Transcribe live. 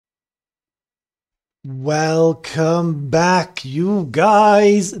Welcome back, you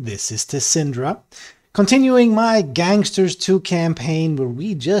guys. This is Tessindra, continuing my Gangsters 2 campaign where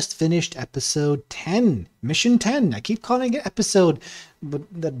we just finished episode 10, mission 10. I keep calling it episode, but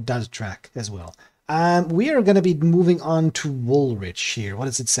that does track as well. We are going to be moving on to Woolwich here. What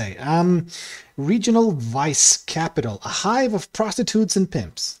does it say? Regional Vice Capital, a hive of prostitutes and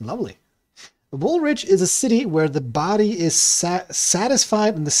pimps. Lovely. Woolwich is a city where the body is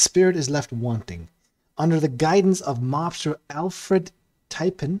satisfied and the spirit is left wanting. Under the guidance of mobster Alfred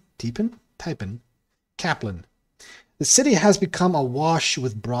Kaplan. The city has become awash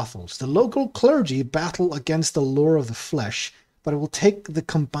with brothels. The local clergy battle against the lure of the flesh, but it will take the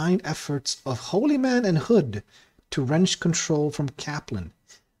combined efforts of Holy Man and Hood to wrench control from Kaplan.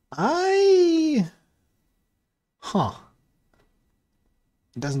 It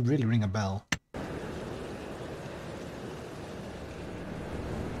doesn't really ring a bell.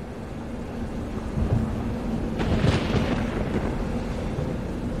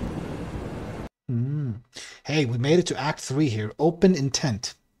 Hey, we made it to Act 3 here. Open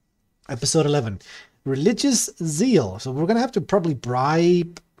Intent. Episode 11. Religious Zeal. So we're going to have to probably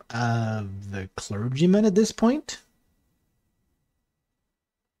bribe the clergyman at this point.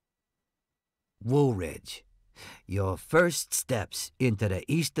 Woolridge. Your first steps into the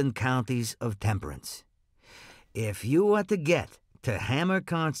eastern counties of Temperance. If you are to get to hammer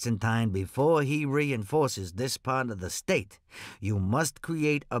Constantine before he reinforces this part of the state, you must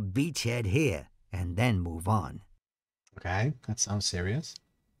create a beachhead here and then move on. Okay, that sounds serious.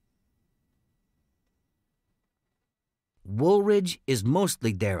 Woolridge is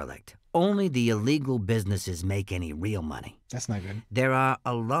mostly derelict. Only the illegal businesses make any real money. That's not good. There are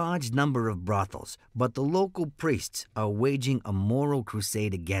a large number of brothels, but the local priests are waging a moral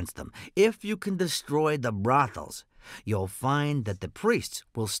crusade against them. If you can destroy the brothels, you'll find that the priests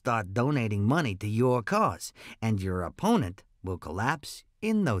will start donating money to your cause, and your opponent will collapse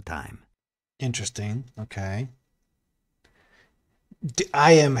in no time. Interesting. Okay.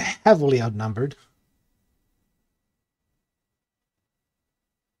 I am heavily outnumbered.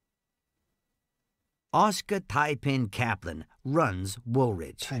 Oscar Typin Kaplan runs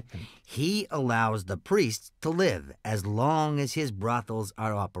Woolridge. He allows the priests to live as long as his brothels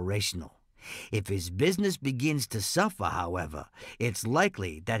are operational. If his business begins to suffer, however, it's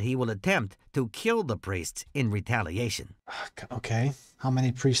likely that he will attempt to kill the priests in retaliation. Okay. How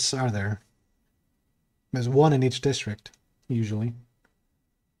many priests are there? There's one in each district, usually.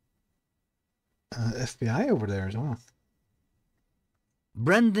 FBI over there as well.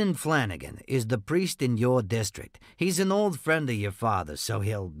 Brendan Flanagan is the priest in your district. He's an old friend of your father, so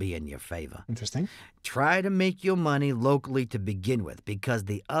he'll be in your favor. Interesting. Try to make your money locally to begin with, because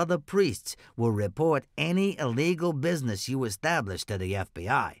the other priests will report any illegal business you establish to the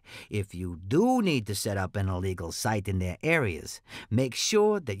FBI. If you do need to set up an illegal site in their areas, make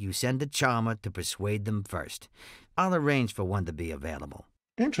sure that you send a charmer to persuade them first. I'll arrange for one to be available.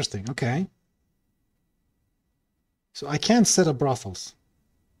 Interesting. Okay. So I can set up brothels,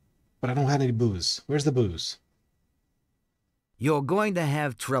 but I don't have any booze. Where's the booze? You're going to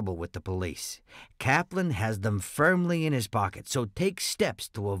have trouble with the police. Kaplan has them firmly in his pocket, so take steps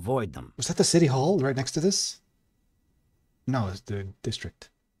to avoid them. Was that the city hall right next to this? No, it's the district.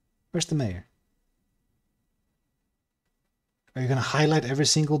 Where's the mayor? Are you gonna highlight every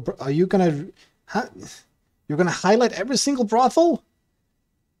single? You're gonna highlight every single brothel?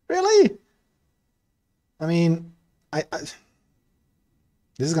 Really? I mean, this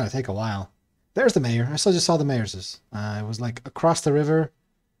is gonna take a while. There's the mayor. I just saw the mayor's. It was like across the river.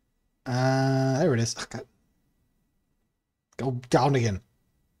 There it is. Oh, God. Go down again.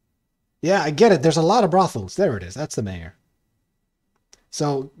 Yeah, I get it. There's a lot of brothels. There it is. That's the mayor.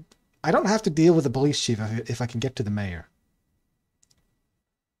 So I don't have to deal with the police chief if I can get to the mayor.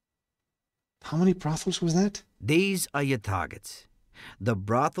 How many brothels was that? These are your targets. The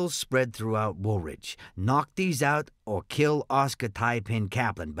brothels spread throughout Woolridge. Knock these out or kill Oscar Typin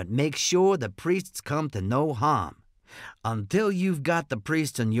Kaplan, but make sure the priests come to no harm. Until you've got the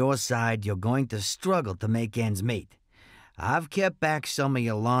priests on your side, you're going to struggle to make ends meet. I've kept back some of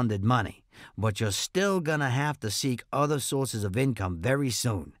your laundered money, but you're still gonna have to seek other sources of income very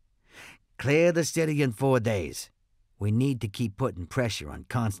soon. Clear the city in 4 days. We need to keep putting pressure on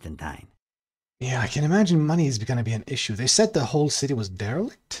Constantine. Yeah, I can imagine money is going to be an issue. They said the whole city was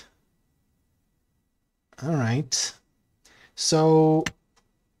derelict? All right. So,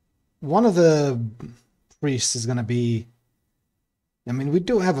 one of the priests is going to be... I mean, we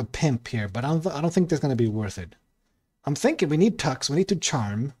do have a pimp here, but I don't think that's going to be worth it. I'm thinking we need Tux, we need to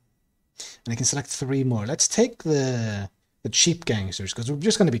charm, and I can select 3 more. Let's take the cheap gangsters, because we're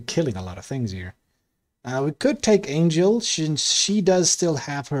just going to be killing a lot of things here. We could take Angel, she does still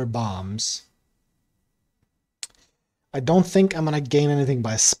have her bombs. I don't think I'm gonna gain anything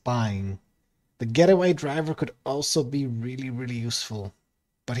by spying. The getaway driver could also be really, really useful.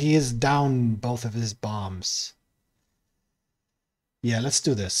 But he is down both of his bombs. Yeah, let's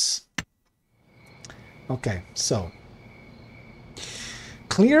do this. Okay, so.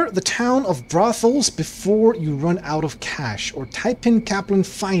 Clear the town of brothels before you run out of cash, or Taiping Kaplan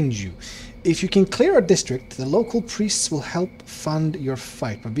finds you. If you can clear a district, the local priests will help fund your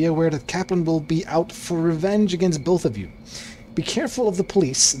fight, but be aware that Kaplan will be out for revenge against both of you. Be careful of the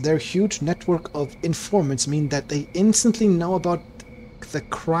police. Their huge network of informants mean that they instantly know about the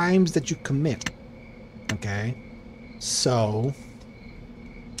crimes that you commit. Okay, so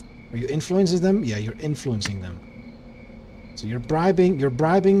are you influencing them? Yeah, you're influencing them. So you're bribing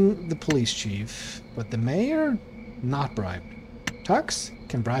the police chief, but the mayor, not bribed. Tux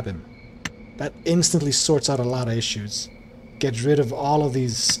can bribe him. That instantly sorts out a lot of issues. Gets rid of all of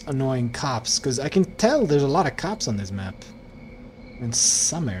these annoying cops, because I can tell there's a lot of cops on this map. In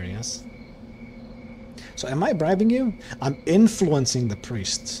some areas. So am I bribing you? I'm influencing the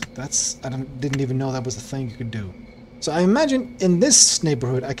priest. I didn't even know that was a thing you could do. So I imagine in this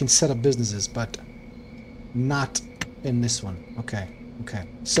neighborhood I can set up businesses, but not in this one. Okay.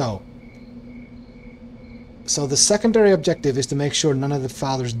 So the secondary objective is to make sure none of the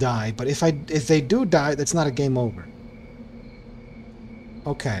fathers die, but if they do die, that's not a game over.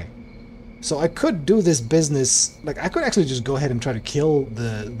 Okay. So I could do this business, like I could actually just go ahead and try to kill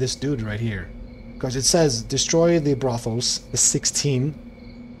this dude right here. Because it says destroy the brothels, the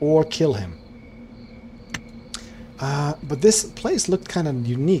 16, or kill him. But this place looked kind of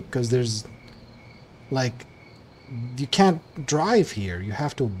unique because there's like you can't drive here. You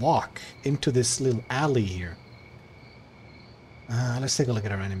have to walk into this little alley here. Let's take a look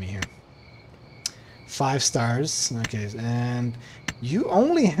at our enemy here. 5 stars. Okay, and you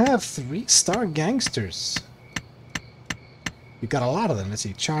only have 3-star gangsters. You got a lot of them. Let's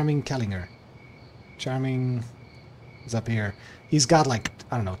see. Charming Kellinger. Charming is up here. He's got like,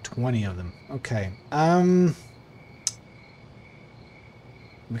 I don't know, 20 of them. Okay.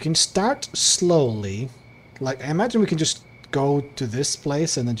 We can start slowly. Like, I imagine we can just go to this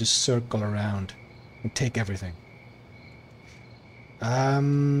place and then just circle around and take everything.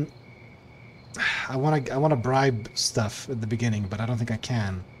 I wanna bribe stuff at the beginning, but I don't think I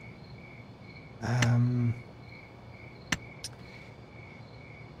can.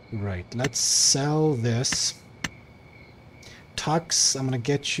 Right, let's sell this. Tux, I'm gonna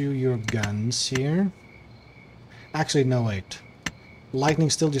get you your guns here. Actually, no, wait. Lightning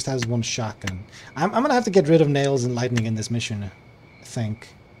still just has 1 shotgun. I'm gonna have to get rid of nails and lightning in this mission, I think.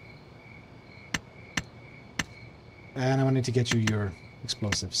 And I'm gonna need to get you your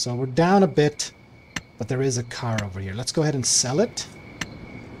explosives. So we're down a bit, but there is a car over here. Let's go ahead and sell it.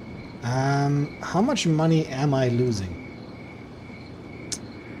 How much money am I losing?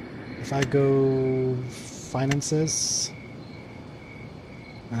 If I go finances,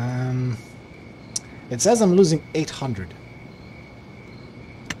 it says I'm losing 800.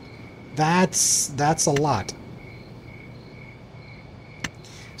 That's a lot.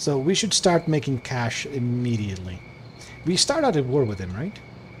 So we should start making cash immediately. We start out at war with him, right?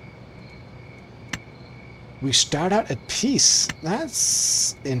 We start out at peace.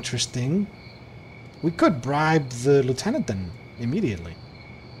 That's interesting. We could bribe the lieutenant then immediately.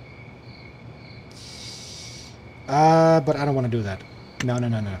 But I don't want to do that. No.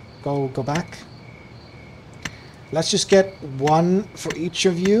 Go back. Let's just get 1 for each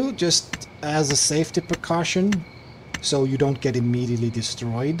of you, just as a safety precaution, so you don't get immediately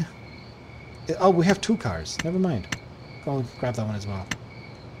destroyed. Oh, we have 2 cars. Never mind. Go grab that one as well.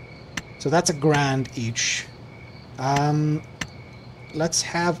 So that's $1,000 each. Let's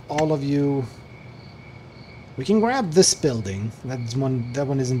have all of you. We can grab this building. That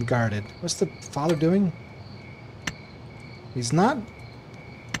one isn't guarded. What's the father doing? He's not.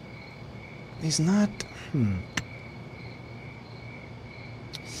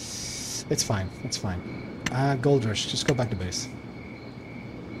 It's fine. It's fine. Gold Rush, just go back to base.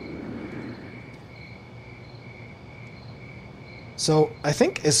 So I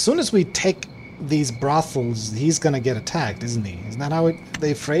think as soon as we take these brothels, he's gonna get attacked, isn't he? Isn't that how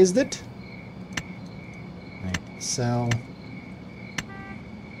they phrased it? Right, sell.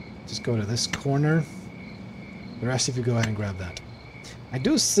 Just go to this corner. The rest of you go ahead and grab that. I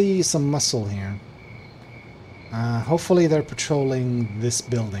do see some muscle here. Hopefully they're patrolling this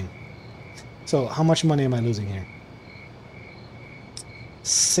building. So how much money am I losing here?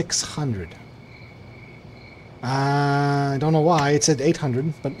 600. I don't know why it said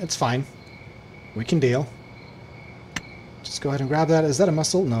 800, but it's fine. We can deal. Just go ahead and grab that. Is that a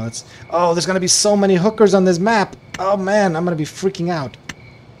muscle? No, it's... Oh, there's going to be so many hookers on this map. Oh, man, I'm going to be freaking out.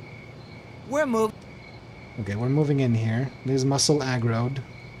 We're moving. Okay, we're moving in here. There's muscle aggroed.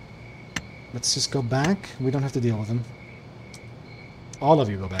 Let's just go back. We don't have to deal with him. All of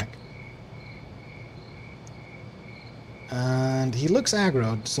you go back. And he looks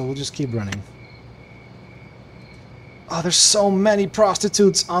aggroed, so we'll just keep running. Oh, there's so many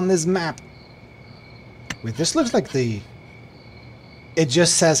prostitutes on this map. Wait, this looks like the... It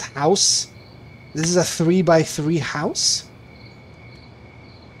just says house. This is a 3x3 house?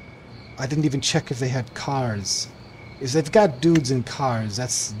 I didn't even check if they had cars. If they've got dudes in cars,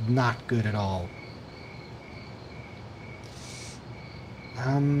 that's not good at all.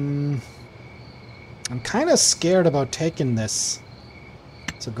 I'm kind of scared about taking this.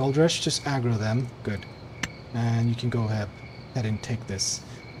 So Gold Rush, just aggro them. Good. And you can go ahead and take this.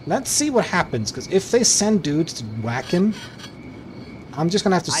 Let's see what happens, because if they send dudes to whack him, I'm just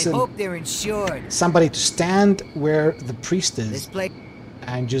gonna have to send... I hope they're insured. Somebody to stand where the priest is. This place...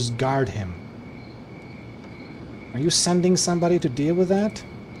 And just guard him. Are you sending somebody to deal with that?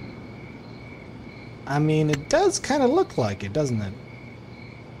 I mean, it does kind of look like it, doesn't it?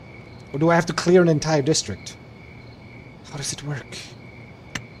 Or do I have to clear an entire district? How does it work?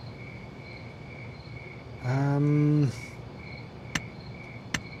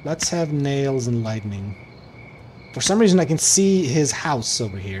 Let's have nails and lightning. For some reason I can see his house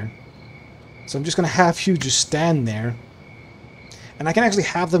over here. So I'm just gonna have you just stand there. And I can actually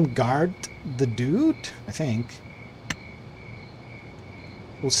have them guard the dude, I think.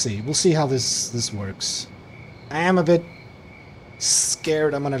 We'll see. We'll see how this works. I am a bit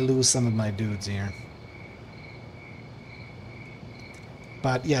scared I'm gonna lose some of my dudes here.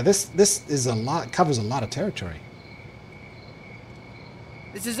 But yeah, this is a lot, covers a lot of territory.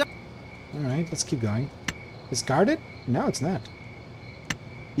 This is a... Alright, let's keep going. Is guarded? No, it's not.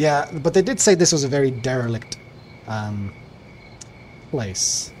 Yeah, but they did say this was a very derelict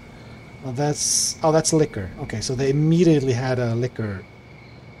place. Well, that's liquor. Okay, so they immediately had a liquor,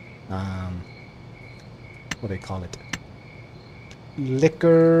 what do they call it?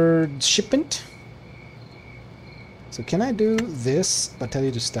 Liquor shipment? So can I do this but tell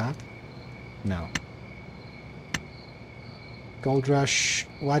you to stop? No. Gold Rush,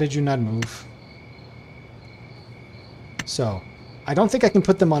 why did you not move? So, I don't think I can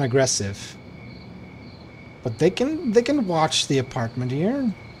put them on aggressive. But they can watch the apartment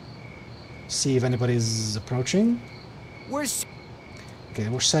here. See if anybody's approaching. Okay,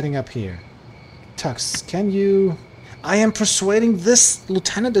 we're setting up here. Tux, can you... I am persuading this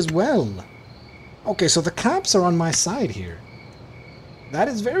lieutenant as well. Okay, so the cops are on my side here. That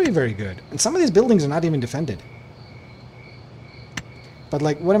is very, very good. And some of these buildings are not even defended. But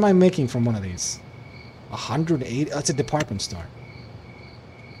like, what am I making from one of these? 180? Oh, it's a department store.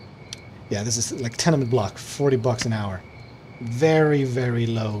 Yeah, this is like tenement block, $40 an hour. Very, very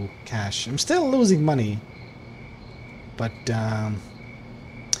low cash. I'm still losing money. But,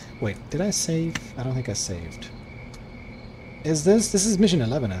 wait, did I save? I don't think I saved. Is this? This is mission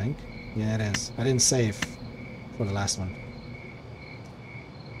 11, I think. Yeah, it is. I didn't save for the last one.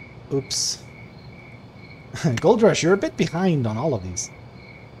 Oops. Gold Rush, you're a bit behind on all of these.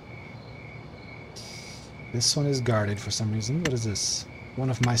 This one is guarded for some reason. What is this? One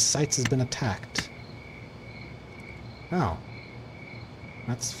of my sites has been attacked. Oh.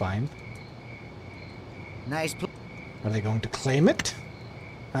 That's fine. Nice. Are they going to claim it?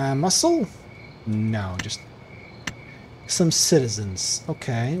 Muscle? No, just some citizens.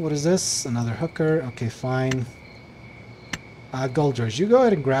 Okay, what is this? Another hooker. Okay, fine. Gold Rush, you go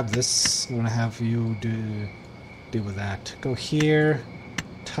ahead and grab this. I'm gonna have you do with that. Go here.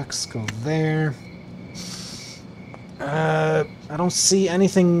 Tux, go there. I don't see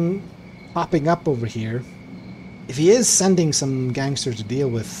anything popping up over here. If he is sending some gangsters to deal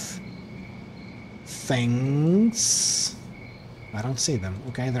with things, I don't see them.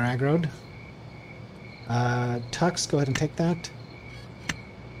 Okay, they're aggroed. Tux, go ahead and take that.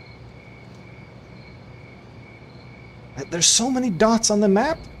 There's so many dots on the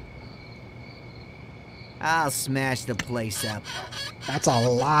map. I'll smash the place up. That's a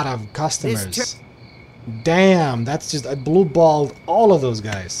lot of customers. Damn, that's just... I blue-balled all of those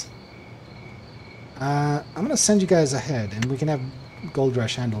guys. I'm gonna send you guys ahead, and we can have Gold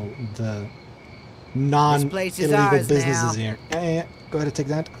Rush handle the non-illegal businesses here. Yeah, go ahead and take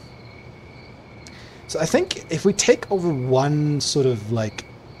that. So I think if we take over one sort of, like,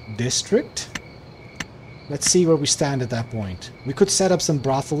 district... Let's see where we stand at that point. We could set up some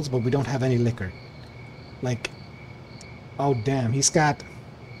brothels, but we don't have any liquor. Like... Oh, damn, he's got...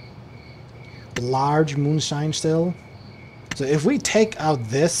 large moonshine still. So if we take out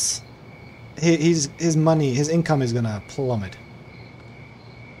this, his income is gonna plummet.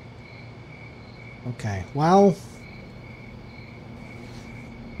 Okay, well...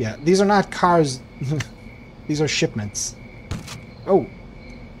 yeah, these are not cars. These are shipments. Oh!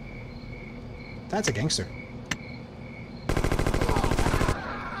 That's a gangster.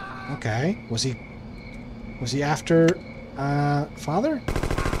 Okay, was he after, father?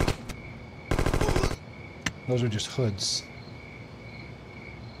 Those are just hoods.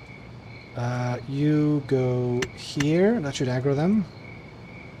 You go here. That should aggro them.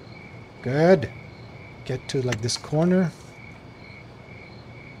 Good. Get to, like, this corner.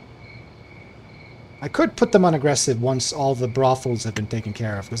 I could put them on aggressive once all the brothels have been taken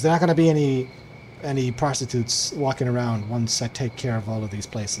care of, because there aren't going to be any prostitutes walking around once I take care of all of these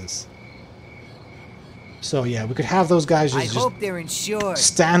places. So yeah, we could have those guys just hope they're insured.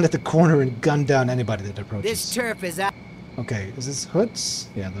 Stand at the corner and gun down anybody that approaches. This turf is out. Okay, is this hoods?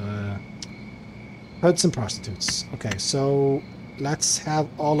 Yeah, the hoods and prostitutes. Okay, so let's have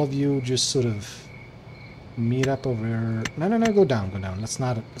all of you just sort of meet up over... No, go down. Let's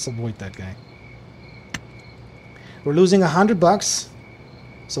avoid that guy. We're losing $100,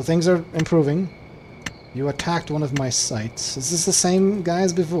 so things are improving. You attacked one of my sites. Is this the same guy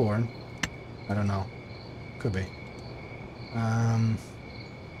as before? I don't know. Could be.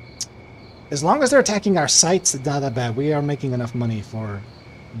 As long as they're attacking our sites, it's not that bad. We are making enough money for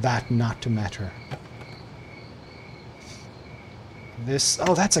that not to matter. This...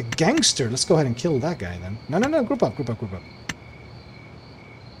 oh, that's a gangster. Let's go ahead and kill that guy then. No. Group up.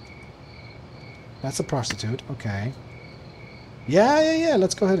 That's a prostitute. Okay. Yeah.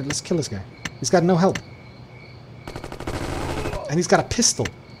 Let's go ahead and let's kill this guy. He's got no help. And he's got a pistol.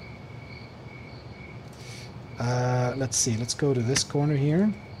 Let's see. Let's go to this corner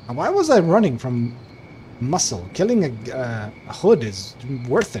here. Why was I running from muscle? Killing a hood is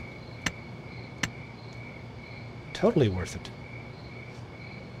worth it. Totally worth it.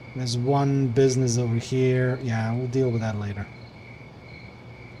 There's one business over here. Yeah, we'll deal with that later.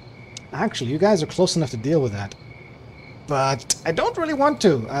 Actually, you guys are close enough to deal with that. But I don't really want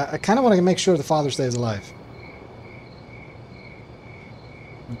to. I kind of want to make sure the father stays alive.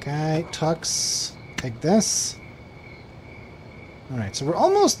 Okay, Tux. Take this. Alright, so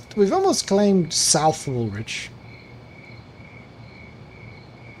we've almost claimed South Woolwich.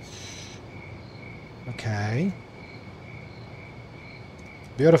 Okay.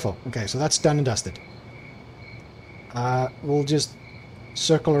 Beautiful. Okay, so that's done and dusted. We'll just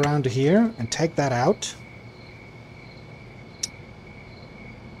circle around to here and take that out.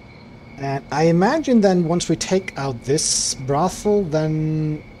 And I imagine then once we take out this brothel,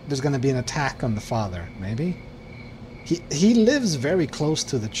 then there's going to be an attack on the father, maybe? He lives very close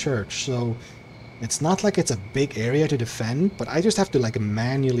to the church, so it's not like it's a big area to defend, but I just have to like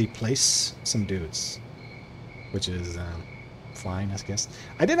manually place some dudes. Which is fine, I guess.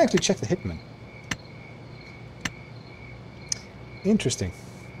 I didn't actually check the hitman. Interesting.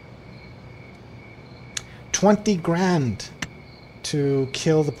 20 grand to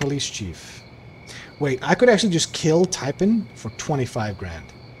kill the police chief. Wait, I could actually just kill Typin for 25 grand.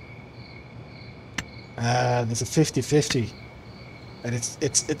 There's a 50-50. And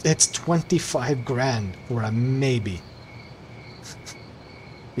it's 25 grand for a maybe.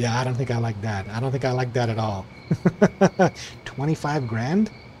 Yeah, I don't think I like that. I don't think I like that at all. 25 grand?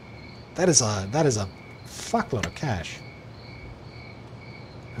 That is a fuckload of cash.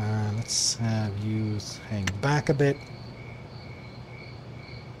 Let's have you hang back a bit.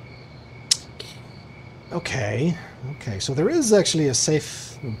 Okay, so there is actually a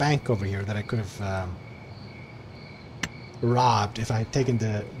safe bank over here that I could have robbed if I had taken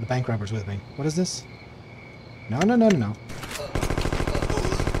the bank robbers with me. What is this? No.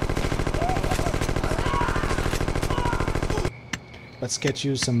 Let's get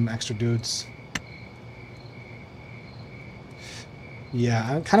you some extra dudes. Yeah,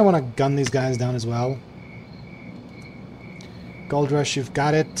 I kind of want to gun these guys down as well. Gold Rush, you've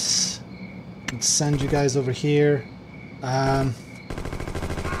got it. Let's send you guys over here. I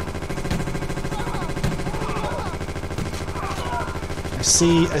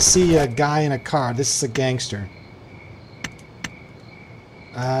see a guy in a car. This is a gangster.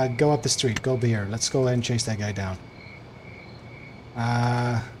 Go up the street. Go here. Let's go ahead and chase that guy down.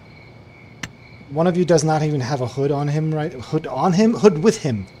 One of you does not even have a hood on him, right? Hood on him? Hood with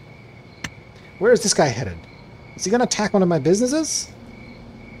him. Where is this guy headed? Is he going to attack one of my businesses?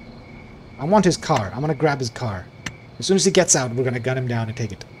 I want his car. I'm going to grab his car. As soon as he gets out, we're going to gun him down and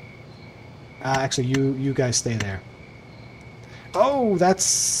take it. Actually, you guys stay there. Oh,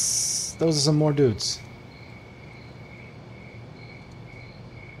 that's Those are some more dudes.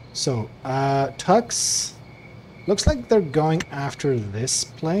 So, Tux. Looks like they're going after this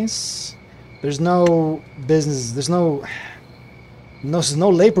place. There's no business. There's no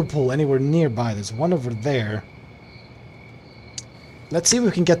labor pool anywhere nearby. There's one over there. Let's see if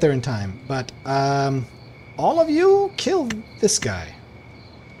we can get there in time. But, all of you kill this guy.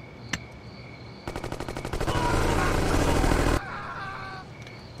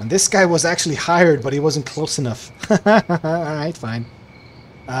 And this guy was actually hired, but he wasn't close enough. Alright, fine.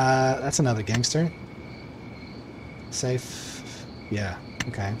 That's another gangster. Safe. Yeah,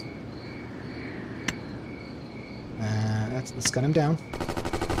 okay. Let's gun him down.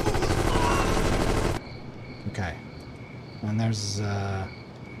 Okay. And there's a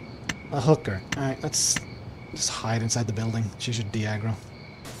hooker. Alright, let's just hide inside the building. She should de-aggro.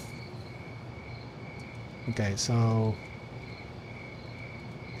 Okay, so...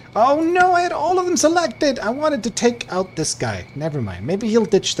 Oh no, I had all of them selected! I wanted to take out this guy. Never mind. Maybe he'll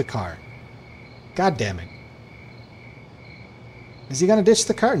ditch the car. God damn it. Is he gonna ditch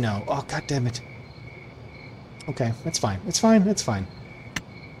the car? No. Oh, god damn it. Okay, that's fine. It's fine. It's fine.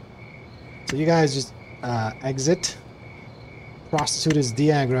 So you guys just exit. Prostitute is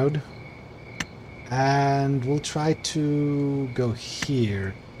de-aggroed. And we'll try to go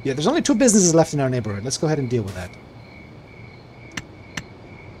here. Yeah, there's only 2 businesses left in our neighborhood. Let's go ahead and deal with that.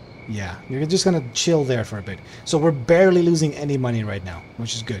 Yeah, you're just gonna chill there for a bit. So we're barely losing any money right now,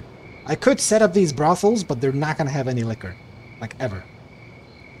 which is good. I could set up these brothels, but they're not gonna have any liquor. Like, ever.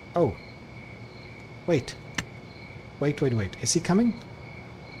 Oh. Wait. Wait. Is he coming?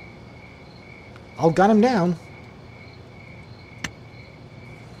 I'll gun him down.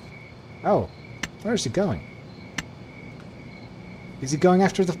 Oh. Where is he going? Is he going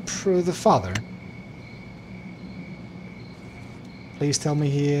after the father? Please tell me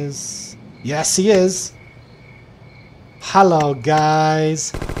he is. Yes, he is. Hello,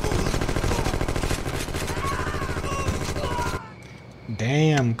 guys.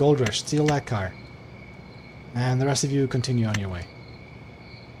 Damn, Gold Rush, steal that car. And the rest of you continue on your way.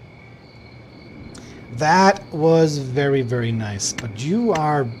 That was very, very nice. But you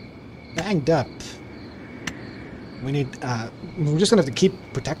are banged up. We need, we're just gonna have to keep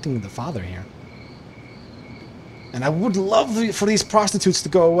protecting the father here. And I would love for these prostitutes to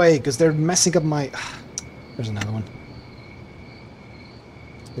go away, because they're messing up my... There's another one.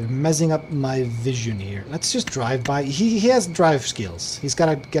 They're messing up my vision here. Let's just drive by. He has drive skills. He's got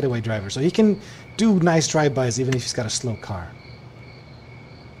a getaway driver, so he can do nice drive-bys even if he's got a slow car.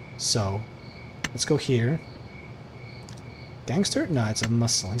 So, let's go here. Gangster? No, it's a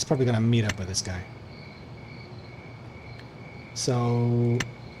muscle. He's probably going to meet up with this guy. So,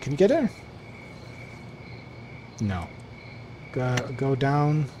 can you get there? No. Go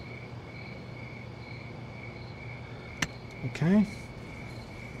down. Okay.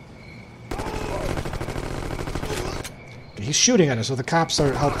 He's shooting at us, so the cops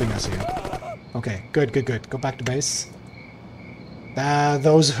are helping us here. Okay, good. Go back to base.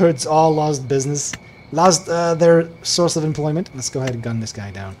 Those hoods all lost business. Lost their source of employment. Let's go ahead and gun this guy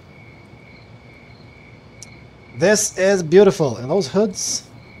down. This is beautiful. And those hoods,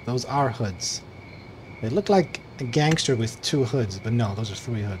 those are hoods. They look like a gangster with 2 hoods, but no, those are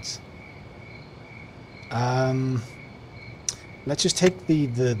 3 hoods. Let's just take the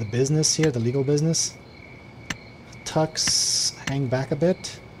business here, the legal business. Tux, hang back a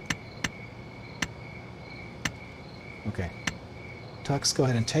bit. Okay. Tux, go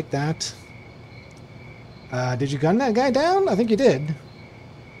ahead and take that. Did you gun that guy down? I think you did.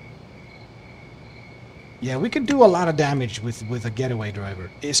 Yeah, we could do a lot of damage with a getaway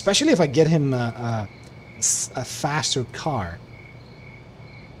driver. Especially if I get him a faster car.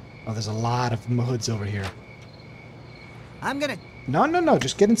 Oh, there's a lot of hoods over here. I'm gonna... No,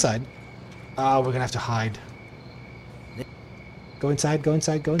 just get inside. We're gonna have to hide. Go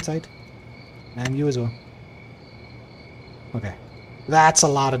inside. And you as well. Okay. That's a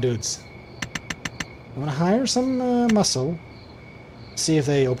lot of dudes. I'm gonna hire some muscle. See if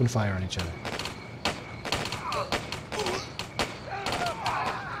they open fire on each other.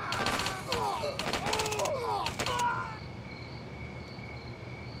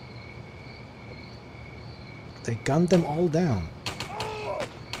 They gunned them all down.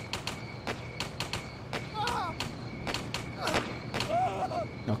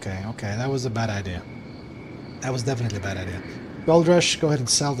 Okay, that was a bad idea. That was definitely a bad idea. Gold Rush, go ahead and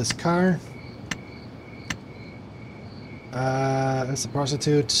sell this car. That's the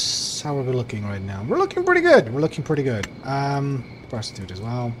prostitute. How are we looking right now? We're looking pretty good. Prostitute as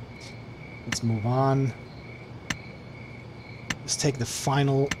well. Let's move on. Let's take the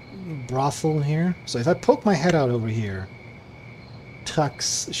final brothel here. So if I poke my head out over here,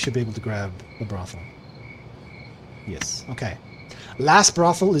 Tux should be able to grab the brothel. Yes, okay. Last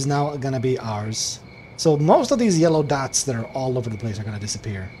brothel is now going to be ours. So most of these yellow dots that are all over the place are going to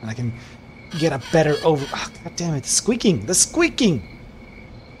disappear. And I can get a better over... Oh, God damn it, the squeaking! The squeaking!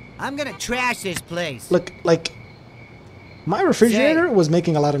 I'm gonna trash this place. Look, like... My refrigerator was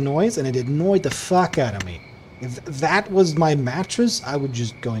making a lot of noise and it annoyed the fuck out of me. If that was my mattress, I would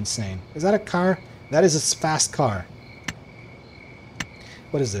just go insane. Is that a car? That is a fast car.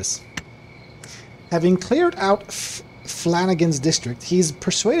 What is this? Having cleared out Flanagan's district, he's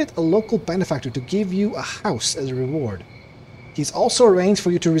persuaded a local benefactor to give you a house as a reward. He's also arranged for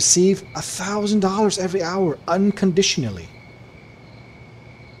you to receive $1,000 every hour, unconditionally.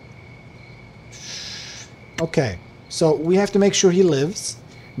 Okay, so we have to make sure he lives.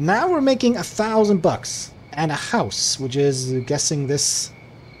 Now we're making $1,000 and a house, which is guessing this.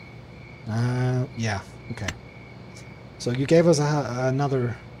 Yeah, okay. So you gave us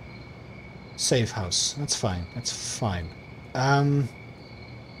another safe house. That's fine. That's fine.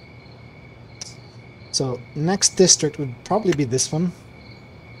 So next district would probably be this one.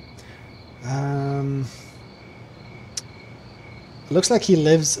 Looks like he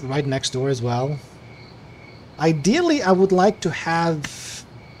lives right next door as well. Ideally, I would like to have...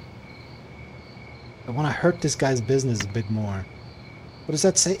 I want to hurt this guy's business a bit more. What does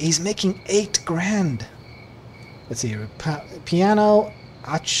that say? He's making $8 grand. Let's see here. Piano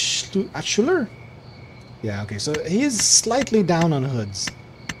Achuler? Yeah, okay. So he's slightly down on hoods.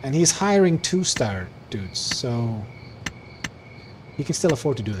 And he's hiring 2-star dudes. So he can still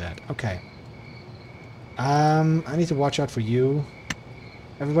afford to do that. Okay. I need to watch out for you.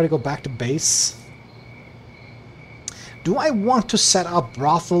 Everybody go back to base. Do I want to set up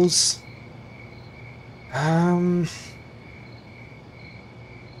brothels? I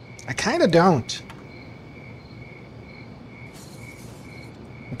kind of don't.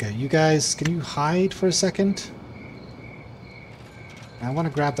 Okay, you guys, can you hide for a second? I want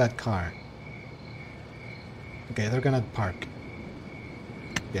to grab that car. Okay, they're gonna park.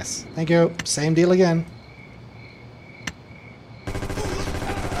 Yes, thank you. Same deal again.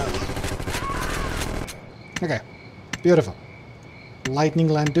 Okay, beautiful. Lightning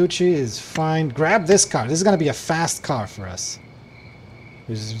Landucci is fine. Grab this car. This is gonna be a fast car for us.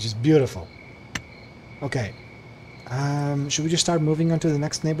 This is just beautiful. Okay. Should we just start moving on to the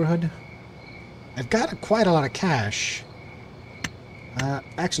next neighborhood? I've got quite a lot of cash.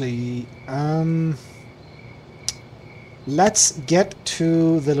 Actually, let's get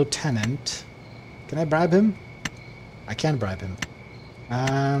to the lieutenant. Can I bribe him? I can bribe him.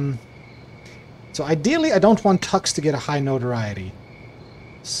 So ideally, I don't want Tux to get a high notoriety.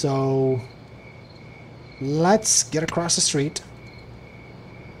 So let's get across the street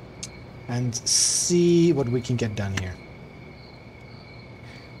and see what we can get done here.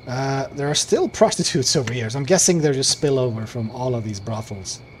 There are still prostitutes over here, so I'm guessing they're just spillover from all of these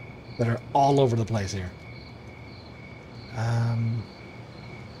brothels that are all over the place here.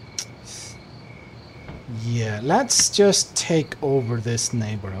 Yeah, let's just take over this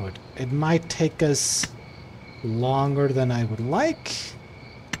neighborhood. It might take us longer than I would like,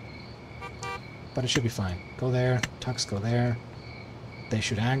 but it should be fine. Go there, Tux, go there. They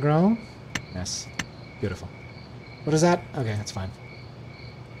should aggro. Yes, beautiful. What is that? Okay, that's fine.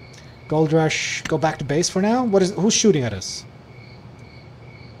 Gold Rush, go back to base for now. Who's shooting at us?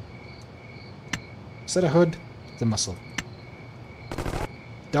 Is that a hood? The muscle.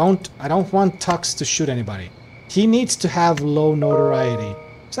 I don't want Tux to shoot anybody. He needs to have low notoriety.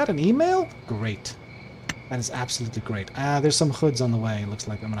 Is that an email? Great. That is absolutely great. There's some hoods on the way. Looks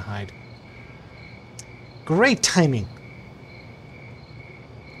like I'm gonna hide. Great timing.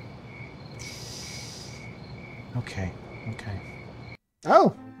 Okay, okay.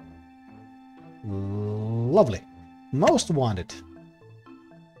 Oh! Lovely. Most wanted.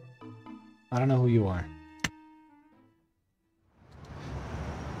 I don't know who you are.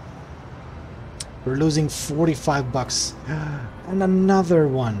 We're losing $45. And another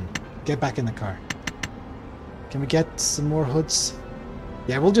one. Get back in the car. Can we get some more hoods?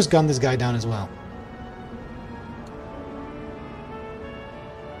 Yeah, we'll just gun this guy down as well.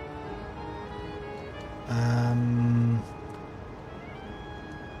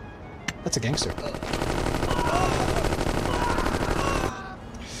 That's a gangster.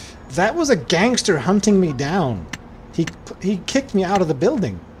 That was a gangster hunting me down. He kicked me out of the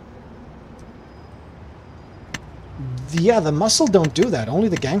building. Yeah, the muscle don't do that. Only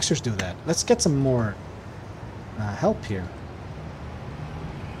the gangsters do that. Let's get some more help here.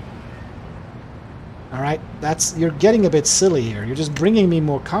 Alright, you're getting a bit silly here. You're just bringing me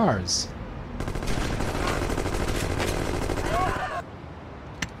more cars.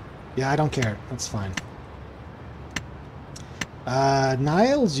 Yeah, I don't care. That's fine.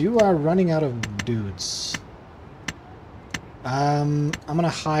 Niles, you are running out of dudes. I'm gonna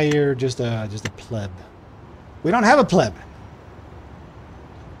hire just a pleb. We don't have a pleb.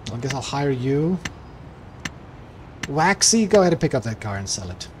 I guess I'll hire you. Waxy, go ahead and pick up that car and sell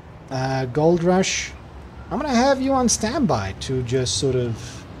it. Gold Rush, I'm gonna have you on standby to just sort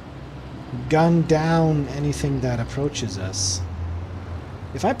of gun down anything that approaches us.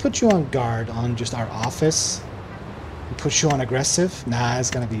 If I put you on guard on just our office, and put you on aggressive, nah, it's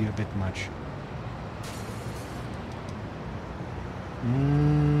gonna be a bit much.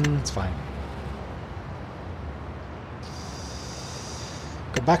 It's fine.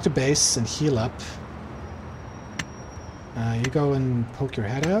 Go back to base and heal up. You go and poke your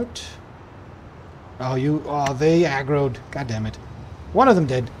head out. Oh, they aggroed. God damn it. One of them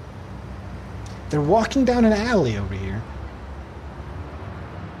did. They're walking down an alley over here.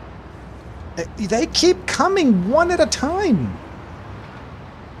 They keep coming one at a time.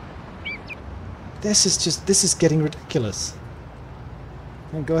 This is getting ridiculous.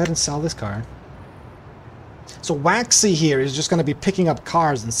 Go ahead and sell this car. So Waxy here is just going to be picking up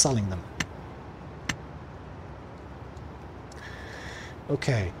cars and selling them.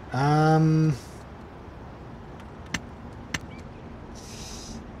 Okay. Can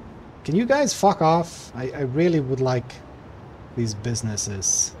you guys fuck off? I really would like these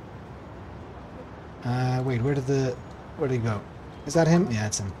businesses. Wait, where did he go? Is that him? Yeah,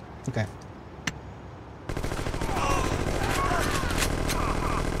 it's him. Okay.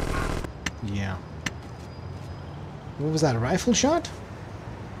 Yeah. What was that, a rifle shot?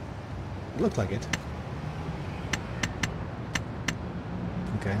 It looked like it.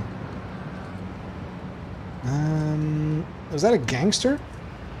 Okay. Was that a gangster?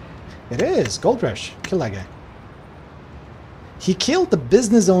 It is. Gold Rush. Kill that guy. He killed the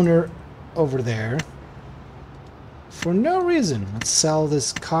business owner over there for no reason. Let's sell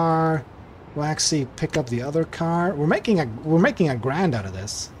this car. Waxy, pick up the other car. We're making a grand out of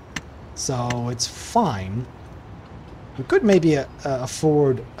this, so it's fine. We could maybe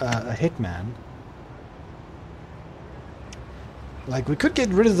afford a hitman. Like, we could get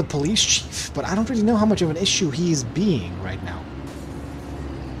rid of the police chief, but I don't really know how much of an issue he's being right now.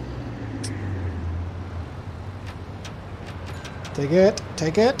 Take it,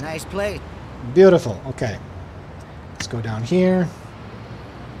 take it. Nice play. Beautiful, okay. Let's go down here.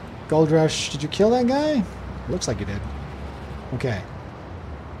 Gold Rush, did you kill that guy? Looks like you did. Okay.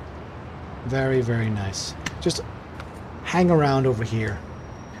 Very, very nice. Just hang around over here.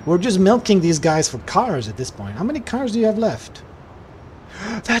 We're just milking these guys for cars at this point. How many cars do you have left?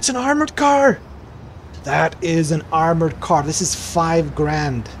 That's an armored car! That is an armored car. This is 5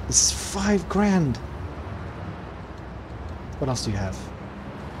 grand. This is 5 grand. What else do you have?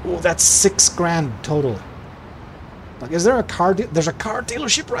 Oh, that's 6 grand total. Like, is there a car? There's a car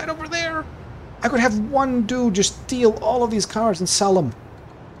dealership right over there. I could have one dude just steal all of these cars and sell them.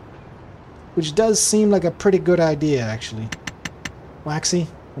 Which does seem like a pretty good idea, actually. Waxy,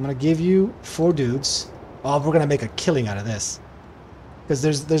 I'm gonna give you 4 dudes. Oh, we're gonna make a killing out of this. Because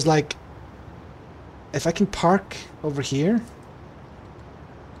there's like... If I can park over here...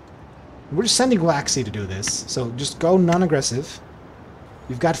 We're just sending Waxy to do this. So just go non-aggressive.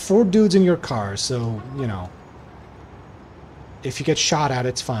 You've got 4 dudes in your car, so, you know... If you get shot at,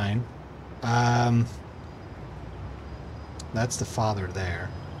 it's fine. That's the father there.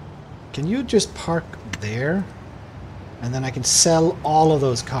 Can you just park there? And then I can sell all of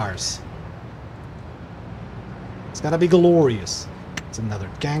those cars. It's gotta be glorious. It's another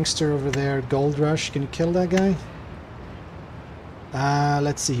gangster over there. Gold Rush, can you kill that guy?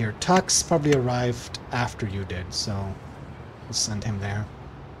 Let's see here. Tux probably arrived after you did, so we'll send him there.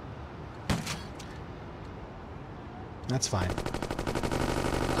 That's fine.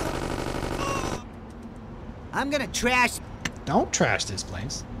 I'm gonna trash... Don't trash this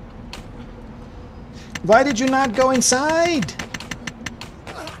place. Why did you not go inside?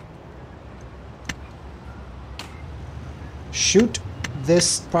 Shoot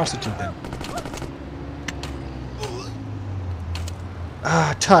this prostitute then.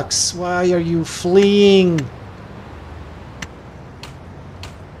 Ah, Tux, why are you fleeing?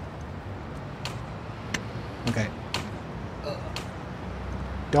 Okay.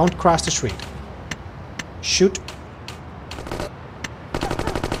 Don't cross the street. Shoot.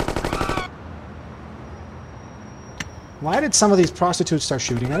 Why did some of these prostitutes start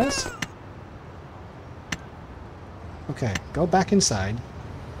shooting at us? Okay, go back inside.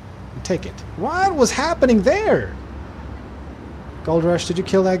 Take it. What was happening there? Gold Rush, did you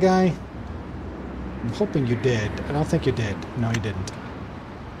kill that guy? I'm hoping you did. I don't think you did. No, you didn't.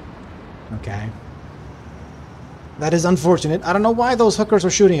 Okay. That is unfortunate. I don't know why those hookers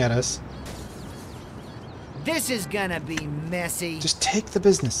are shooting at us. This is gonna be messy. Just take the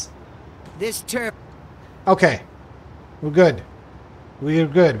business. This turf. Okay. We're good. We're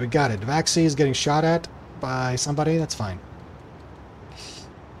good. We got it. Vaxi is getting shot at by somebody. That's fine.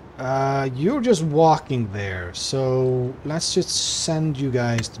 You're just walking there. So let's just send you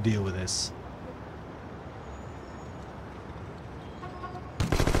guys to deal with this.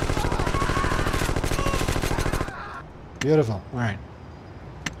 Beautiful. Alright.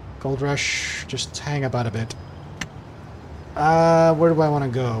 Gold Rush, just hang about a bit. Where do I want to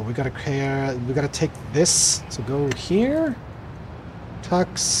go? We gotta take this. So go here.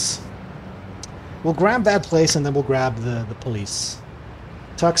 Tux. We'll grab that place and then we'll grab the police.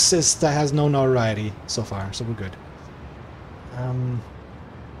 Tux has no notoriety so far, so we're good.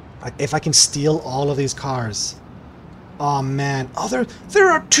 If I can steal all of these cars. Oh man. Oh, there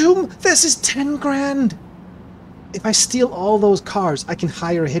are two. This is 10 grand. If I steal all those cars, I can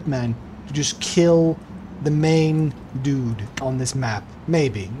hire a hitman to just kill the main dude on this map.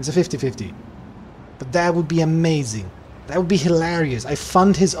 Maybe. It's a 50-50. But that would be amazing. That would be hilarious. I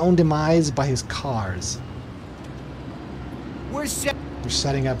fund his own demise by his cars. We're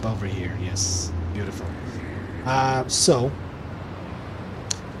setting up over here. Yes. Beautiful. So,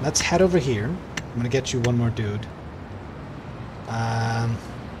 let's head over here. I'm going to get you one more dude.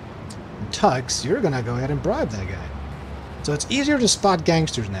 Tux, you're gonna go ahead and bribe that guy. So it's easier to spot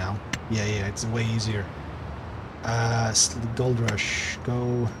gangsters now. Yeah, it's way easier. Gold Rush,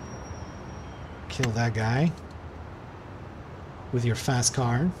 go kill that guy with your fast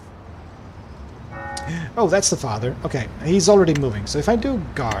car. Oh, that's the father. Okay, he's already moving. So if I do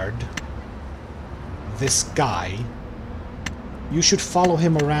guard this guy, you should follow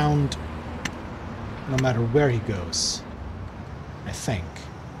him around no matter where he goes. I think.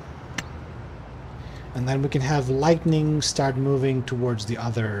 And then we can have lightning start moving towards the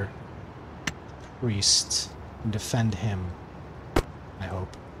other priest and defend him. I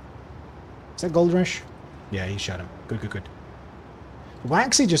hope. Is that Gold Rush? Yeah, he shot him. Good.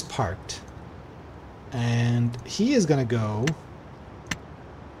 Waxy just parked. And he is gonna go...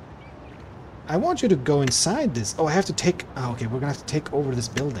 I want you to go inside this. Oh, I have to take... Oh, okay, we're gonna have to take over this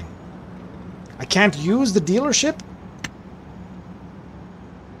building. I can't use the dealership?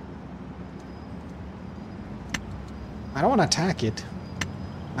 I don't want to attack it.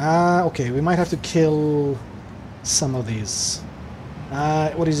 Okay, we might have to kill some of these.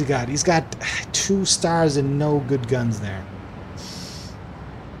 What has he got? He's got 2 stars and no good guns there.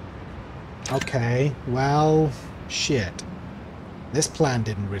 Okay, well, shit. This plan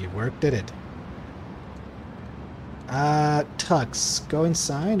didn't really work, did it? Tux, go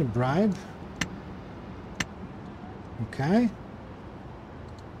inside and bribe. Okay.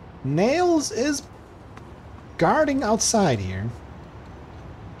 Nails is guarding outside here.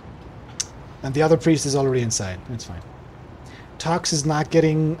 And the other priest is already inside. That's fine. Tux is not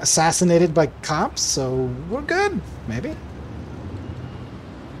getting assassinated by cops, so we're good. Maybe.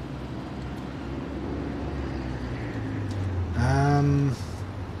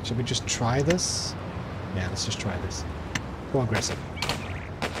 Should we just try this? Yeah, let's just try this. Go aggressive.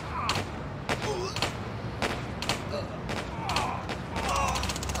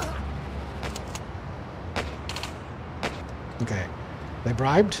 Okay. They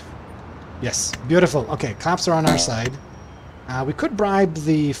bribed? Yes. Beautiful. Okay, cops are on our side. We could bribe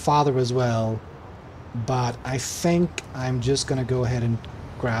the father as well, but I think I'm just gonna go ahead and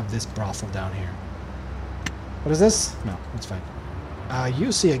grab this brothel down here. What is this? No, that's fine.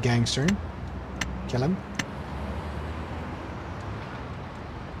 You see a gangster. Kill him.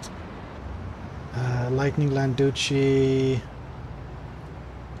 Lightning Landucci.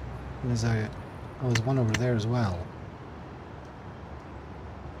 There's one over there as well.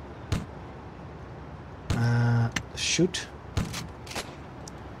 Shoot.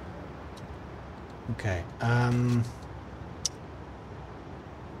 Okay. I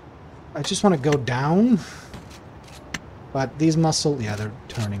just want to go down. But these muscle... Yeah, they're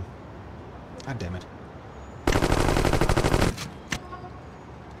turning. God damn it.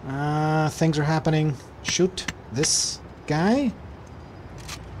 Things are happening. Shoot this guy.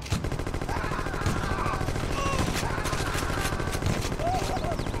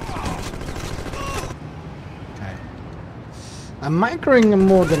 Okay. I'm microing him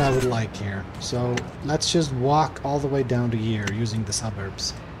more than I would like here. So let's just walk all the way down to here using the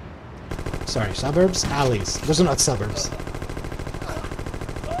suburbs. Sorry, suburbs? Alleys. Those are not suburbs.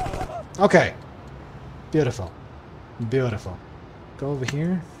 Okay. Beautiful. Beautiful. Go over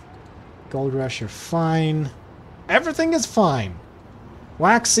here. Gold Rush, you're fine. Everything is fine.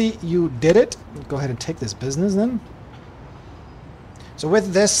 Waxy, you did it. Go ahead and take this business then. So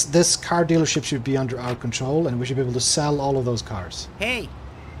with this car dealership should be under our control, and we should be able to sell all of those cars. Hey!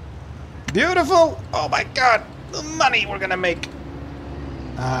 Beautiful! Oh my god! The money we're gonna make!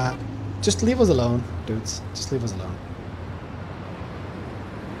 Just leave us alone, dudes. Just leave us alone.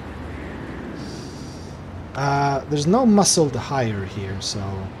 There's no muscle to hire here, so...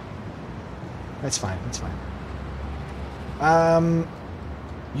 That's fine, that's fine.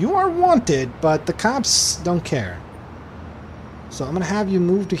 You are wanted, but the cops don't care. So I'm gonna have you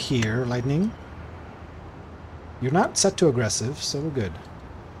move to here, Lightning. You're not set to aggressive, so we're good.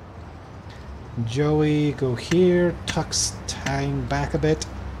 Joey, go here. Tuck's tying back a bit.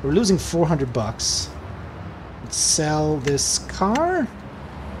 We're losing 400 bucks. Let's sell this car.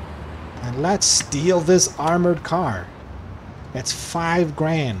 And let's steal this armored car. That's 5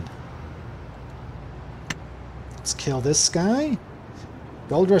 grand. Let's kill this guy.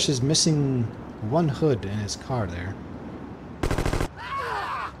 Gold Rush is missing one hood in his car there.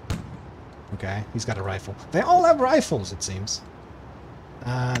 Okay, he's got a rifle. They all have rifles, it seems.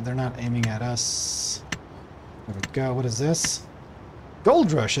 They're not aiming at us. There we go. What is this?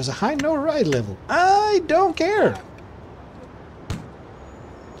 Gold Rush has a high notoriety level. I don't care.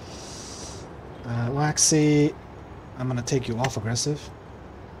 Waxy, I'm gonna take you off aggressive.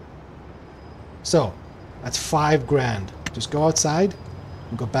 So, that's 5 grand. Just go outside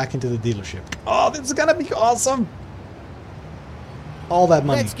and go back into the dealership. Oh, this is gonna be awesome. All that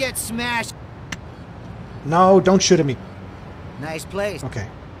money. Let's get smashed. No, don't shoot at me. Nice place. Okay.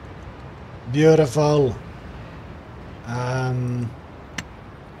 Beautiful.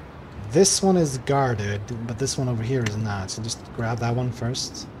 This one is guarded, but this one over here is not. So just grab that one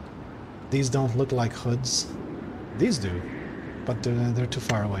first. These don't look like hoods. These do, but they're too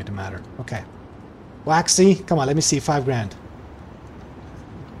far away to matter. Okay. Waxy, come on, let me see 5 grand.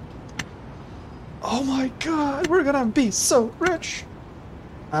 Oh my god, we're gonna be so rich.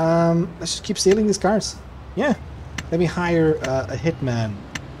 Let's just keep stealing these cars. Yeah. Let me hire a hitman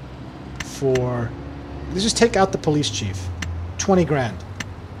for... Let's just take out the police chief. 20 grand.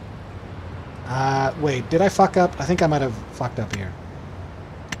 Wait, did I fuck up? I think I might have fucked up here.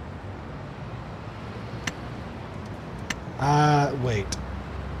 Wait.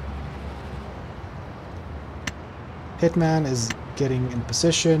 Hitman is getting in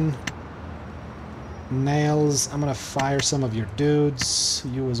position. Nails, I'm gonna fire some of your dudes.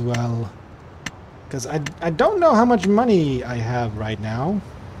 You as well. Because I don't know how much money I have right now.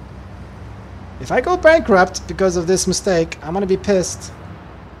 If I go bankrupt because of this mistake, I'm gonna be pissed.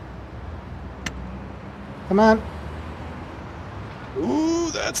 Come on. Ooh,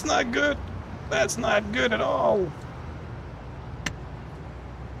 that's not good. That's not good at all.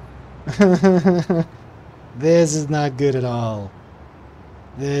 This is not good at all.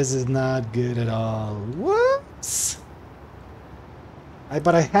 This is not good at all. Whoops.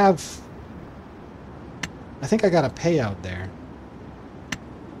 But I have... I think I got a payout there.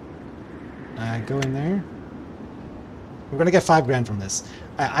 Go in there. We're gonna get 5 grand from this.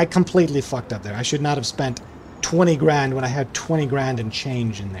 I completely fucked up there. I should not have spent 20 grand when I had 20 grand and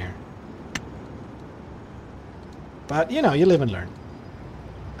change in there. But, you know, you live and learn.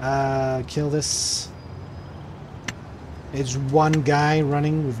 Kill this. It's one guy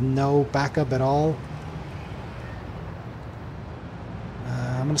running with no backup at all.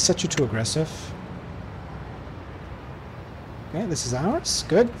 I'm gonna set you to aggressive. Okay, this is ours.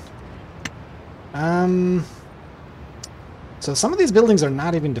 Good. So some of these buildings are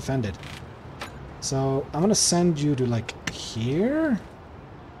not even defended. So I'm gonna send you to like here.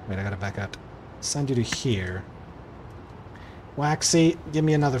 Wait, I gotta back up. Send you to here. Waxy, give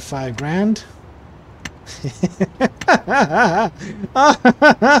me another 5 grand.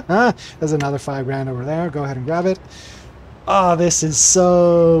 There's another 5 grand over there. Go ahead and grab it. Oh, this is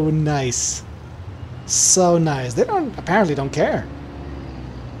so nice. So nice. They apparently don't care.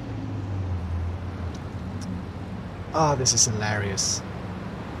 Oh, this is hilarious.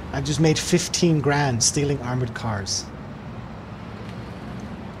 I've just made 15 grand stealing armored cars.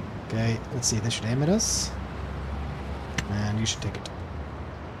 Okay, let's see. They should aim at us. And you should take it.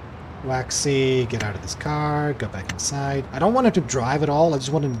 Waxy, get out of this car. Go back inside. I don't want him to drive at all. I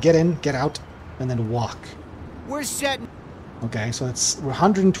just want him to get in, get out, and then walk. We're setting. Okay, so we're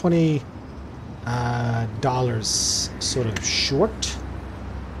 $120 dollars sort of short.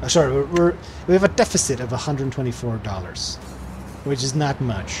 Sorry, we have a deficit of $124, which is not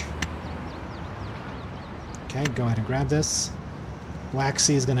much. Okay, go ahead and grab this.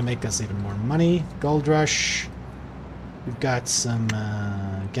 Waxy is going to make us even more money. Gold Rush. We've got some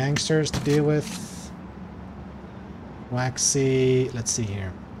gangsters to deal with. Waxy. Let's see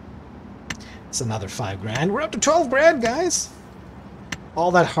here. It's another 5 grand. We're up to 12 grand, guys.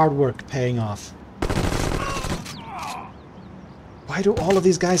 All that hard work paying off. Why do all of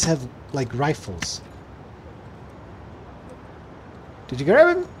these guys have, like, rifles? Did you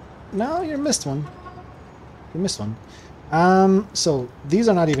grab him? No, you missed one. You missed one. So these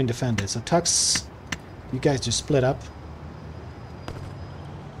are not even defended. So Tux, you guys just split up.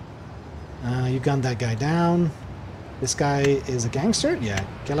 You gunned that guy down. This guy is a gangster? Yeah,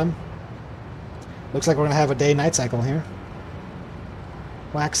 kill him. Looks like we're gonna have a day-night cycle here.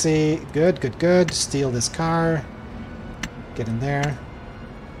 Waxy, good, good, good. Steal this car. Get in there.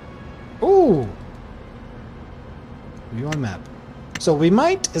 Ooh! View on map. So we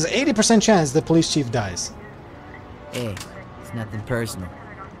might, there's an 80% chance the police chief dies. Hey, it's nothing personal.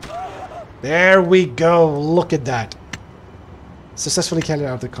 There we go. Look at that. Successfully carried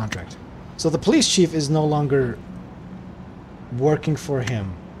out the contract. So the police chief is no longer working for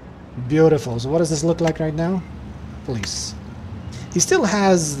him. Beautiful. So what does this look like right now? Police. He still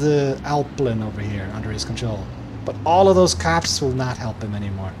has the Alplin over here under his control. But all of those cops will not help him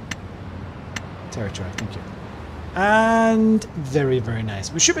anymore. Territory, thank you. And very, very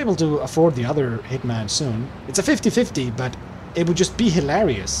nice. We should be able to afford the other hitman soon. It's a 50-50, but it would just be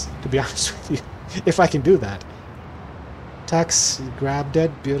hilarious, to be honest with you, if I can do that. Tux, grabbed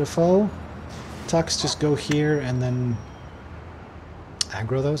it. Beautiful. Tux, just go here and then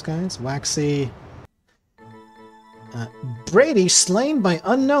aggro those guys. Waxy. Brady slain by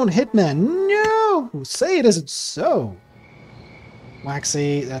unknown hitman. No! Say it isn't so.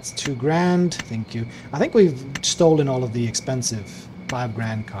 Waxy, that's 2 grand. Thank you. I think we've stolen all of the expensive 5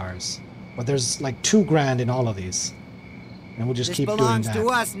 grand cars. But there's like 2 grand in all of these. And we'll just keep doing that. This belongs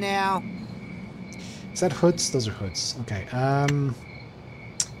to us now. Is that hoods? Those are hoods. Okay,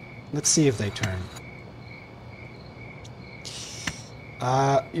 let's see if they turn.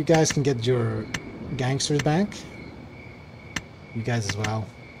 You guys can get your gangsters back. You guys as well.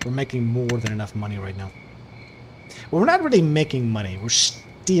 We're making more than enough money right now. Well, we're not really making money. We're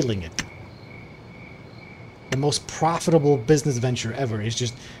stealing it. The most profitable business venture ever is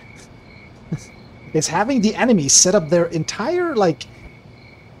just... it's having the enemy set up their entire, like,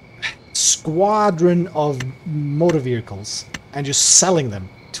 squadron of motor vehicles and just selling them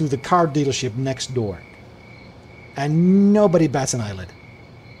to the car dealership next door. And nobody bats an eyelid.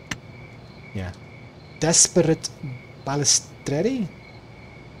 Yeah. Desperate Balestretti?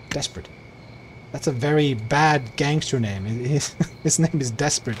 Desperate. That's a very bad gangster name. His name is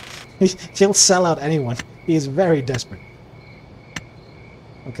Desperate. He'll sell out anyone. He is very desperate.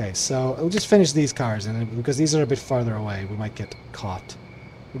 Okay, so we'll just finish these cars, and because these are a bit farther away, we might get caught.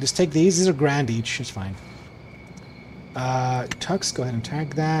 We'll just take these. These are grand each. It's fine. Tux, go ahead and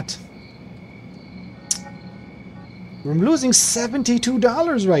tag that. We're losing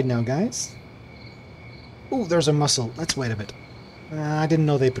 $72 right now, guys. Ooh, there's a muscle. Let's wait a bit. I didn't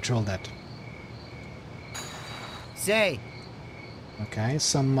know they patrolled that. Say. Okay,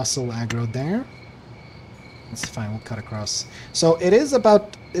 some muscle aggroed there. That's fine, we'll cut across. So it is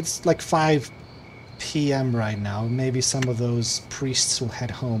about, it's like 5 p.m. right now. Maybe some of those priests will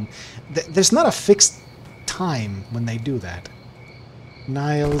head home. There's not a fixed time when they do that.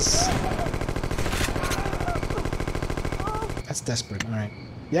 Niles. That's desperate, alright.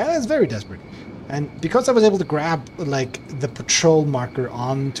 Yeah, that's very desperate. And because I was able to grab, like, the patrol marker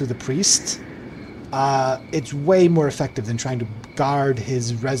onto the priest, it's way more effective than trying to guard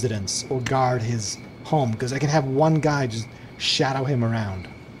his residence or guard his home, because I can have one guy just shadow him around.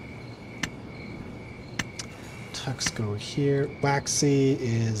 Tux, go here. Waxy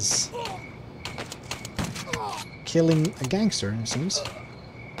is killing a gangster, it seems.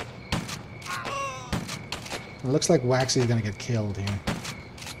 It looks like Waxy is gonna get killed here.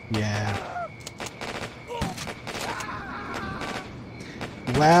 Yeah.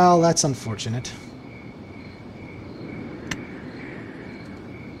 Well, that's unfortunate.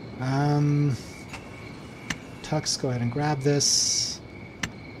 Tux, go ahead and grab this.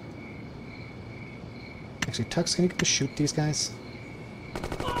 Actually, Tux, can you go shoot these guys?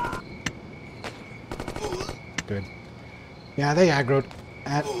 Good. Yeah, they aggroed.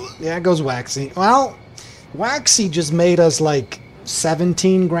 Yeah, it goes Waxy. Well, Waxy just made us like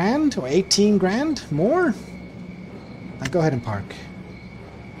 17 grand or 18 grand more. Now go ahead and park.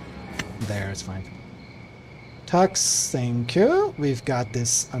 There, it's fine. Tux, thank you. We've got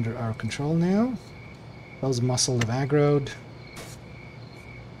this under our control now. Those muscle have aggroed.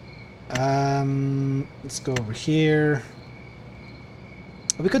 Let's go over here.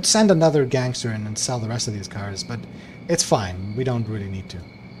 We could send another gangster in and sell the rest of these cars, but it's fine. We don't really need to.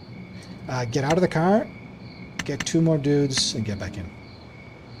 Get out of the car, get 2 more dudes, and get back in.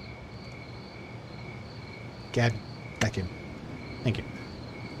 Get back in. Thank you.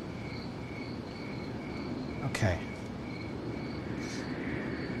 Okay.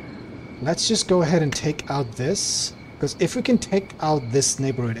 Let's just go ahead and take out this. Because if we can take out this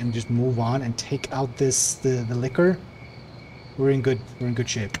neighborhood and just move on and take out this the liquor, we're in good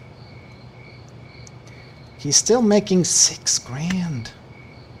shape. He's still making 6 grand.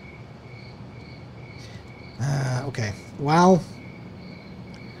 Okay. Well,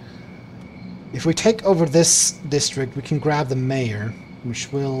 if we take over this district, we can grab the mayor,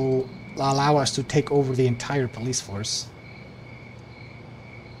 which will allow us to take over the entire police force.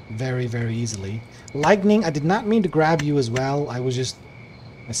 Very, very easily. Lightning, I did not mean to grab you as well. I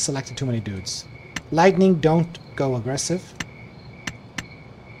selected too many dudes. Lightning, don't go aggressive.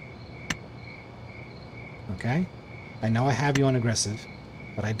 Okay. I know I have you on aggressive,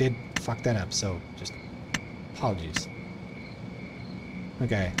 but I did fuck that up, so just apologies.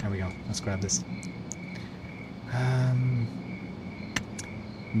 Okay, there we go. Let's grab this.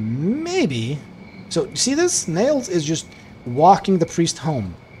 Maybe. So, you see this? Nails is just walking the priest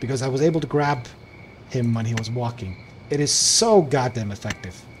home, because I was able to grab him when he was walking. It is so goddamn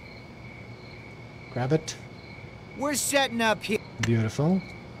effective. Grab it. We're setting up here. Beautiful.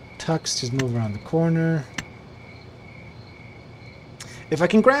 Tux, just move around the corner. If I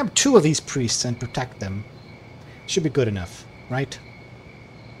can grab 2 of these priests and protect them, should be good enough, right?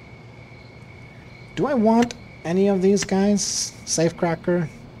 Do I want any of these guys? Safecracker?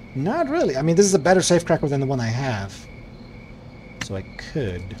 Not really. I mean, this is a better safecracker than the one I have. So I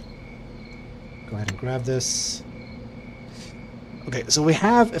could go ahead and grab this. Okay, so we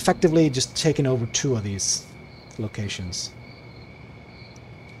have effectively just taken over 2 of these locations.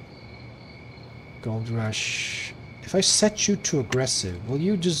 Gold Rush. If I set you to aggressive, will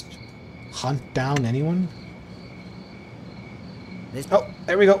you just hunt down anyone? Oh,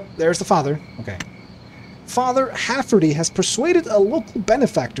 there we go. There's the father. Okay. Father Hafferty has persuaded a local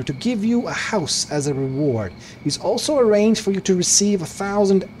benefactor to give you a house as a reward. He's also arranged for you to receive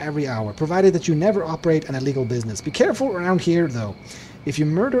 1,000 every hour, provided that you never operate an illegal business. Be careful around here, though. If you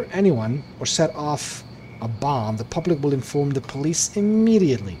murder anyone or set off a bomb, the public will inform the police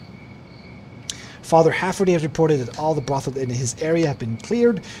immediately. Father Hafferty has reported that all the brothels in his area have been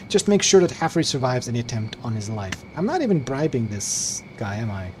cleared. Just make sure that Hafferty survives any attempt on his life. I'm not even bribing this guy,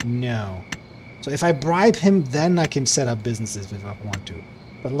 am I? No. So if I bribe him, then I can set up businesses if I want to.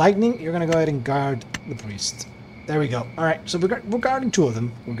 But Lightning, you're going to go ahead and guard the priest. There we go. Alright, so we're guarding 2 of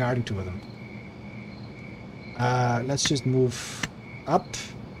them. We're guarding 2 of them. Let's just move up.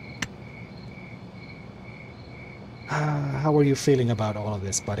 How are you feeling about all of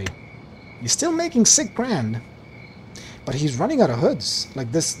this, buddy? He's still making 6 grand. But he's running out of hoods.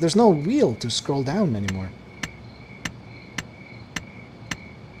 Like this, there's no wheel to scroll down anymore.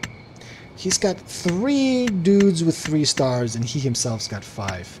 He's got 3 dudes with 3 stars, and he himself's got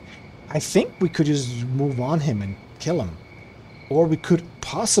 5. I think we could just move on him and kill him. Or we could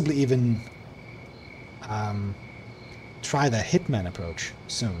possibly even try the hitman approach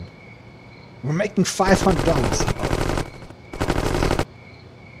soon. We're making $500.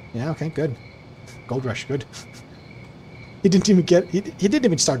 Yeah, okay, good. Gold Rush, good. He didn't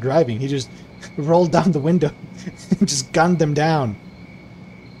even start driving. He just rolled down the window and just gunned them down.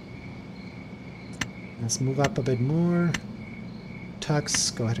 Let's move up a bit more.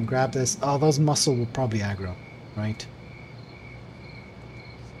 Tux, go ahead and grab this. Oh, those muscle will probably aggro, right?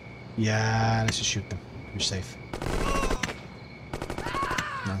 Yeah, let's just shoot them. You're safe.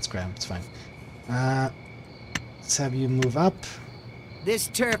 No, let's grab them. It's fine. Let's have you move up. This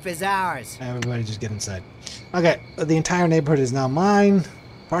turf is ours. Everybody just get inside. Okay, the entire neighborhood is now mine.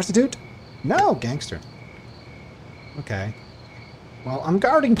 Prostitute? No, gangster. Okay. Well, I'm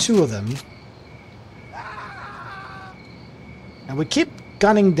guarding 2 of them. And we keep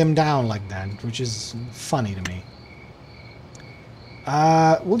gunning them down like that, which is funny to me.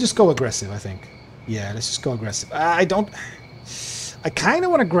 We'll just go aggressive, I think. Yeah, let's just go aggressive. I kind of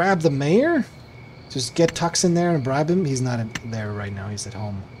want to grab the mayor. Just get Tux in there and bribe him. He's not there right now. He's at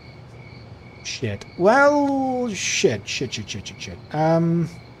home. Shit. Well, shit.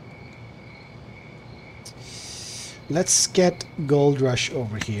 Let's get Gold Rush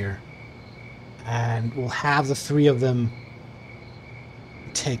over here. And we'll have the 3 of them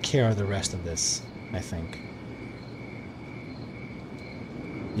take care of the rest of this, I think.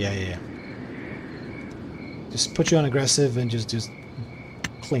 Yeah. Just put you on aggressive and just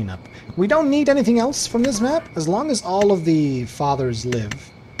cleanup. We don't need anything else from this map, as long as all of the fathers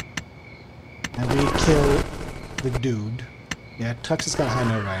live. And we kill the dude. Yeah, Tux has got a high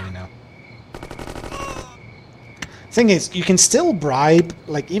notoriety now. Thing is, you can still bribe,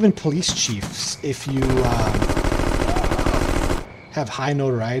 like, even police chiefs if you have high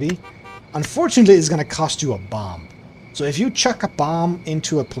notoriety. Unfortunately, it's going to cost you a bomb. So if you chuck a bomb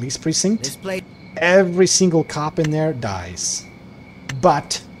into a police precinct, every single cop in there dies.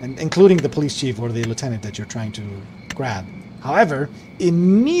 But, and including the police chief or the lieutenant that you're trying to grab. However,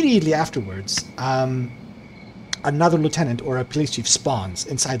 immediately afterwards, another lieutenant or a police chief spawns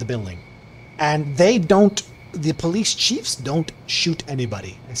inside the building. And they don't, the police chiefs don't shoot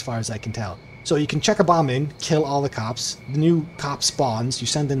anybody, as far as I can tell. So you can chuck a bomb in, kill all the cops, the new cop spawns, you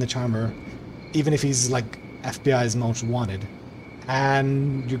send in the charmer, even if he's like FBI's most wanted,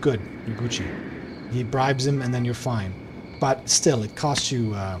 and you're good, you're Gucci. He bribes him and then you're fine. But still, it costs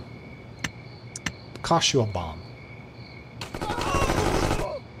you a bomb.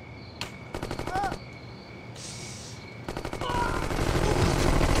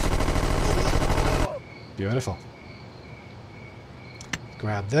 Beautiful.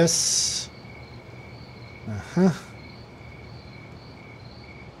 Grab this.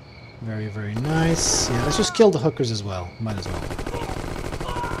 Very, very nice. Yeah, let's just kill the hookers as well. Might as well.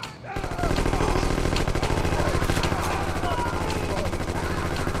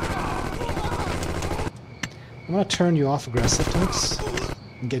 I'm gonna turn you off aggressive, Tux,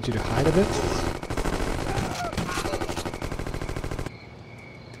 and get you to hide a bit.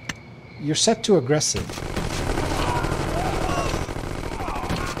 You're set to aggressive.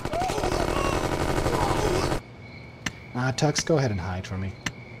 Tux, go ahead and hide for me.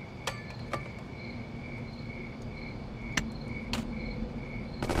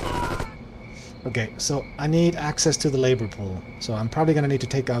 Okay, so I need access to the labor pool, so I'm probably gonna need to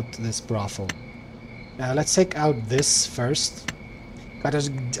take out this brothel. Let's take out this first.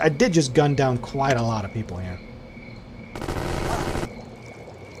 I did just gun down quite a lot of people here.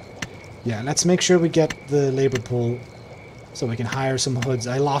 Yeah, let's make sure we get the labor pool so we can hire some hoods.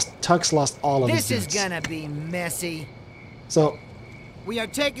 Tux lost all of his dudes. This is gonna be messy. So, we are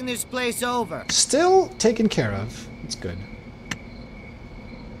taking this place over. Still taken care of. It's good.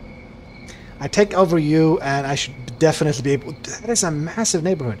 I take over you, and I should definitely be able... That is a massive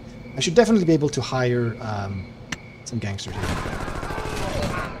neighborhood. I should definitely be able to hire some gangsters here.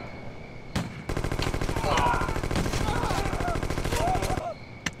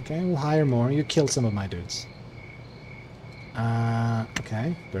 Okay, we'll hire more. You killed some of my dudes.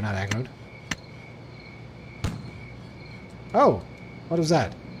 Okay. They're not aggroed. Oh! What was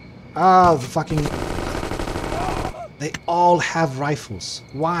that? Oh, the fucking... They all have rifles.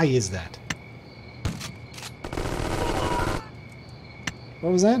 Why is that?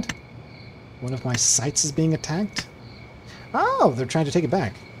 What was that? One of my sites is being attacked? Oh, they're trying to take it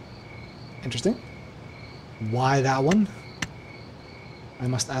back. Interesting. Why that one? I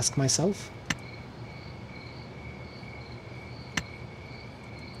must ask myself.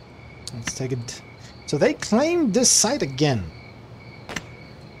 Let's take it. So they claimed this site again.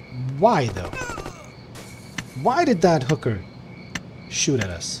 Why though? Why did that hooker shoot at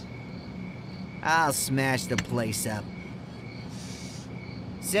us? I'll smash the place up.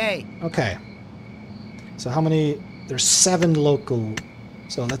 Say. Okay. So how many? There's 7 local.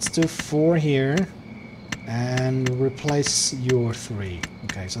 So let's do 4 here. And replace your 3.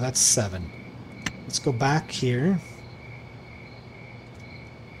 Okay, so that's 7. Let's go back here.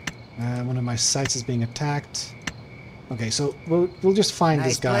 One of my sites is being attacked. Okay, so we'll just find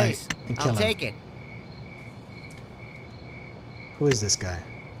this guy and kill him. I'll take it. Who is this guy?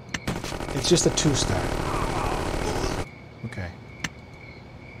 It's just a 2-star. Okay.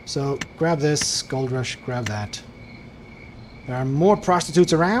 So grab this, Gold Rush, grab that. There are more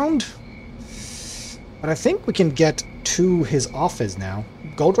prostitutes around, but I think we can get to his office now.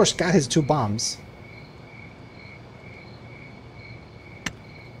 Gold Rush got his 2 bombs.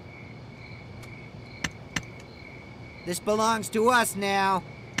 This belongs to us now.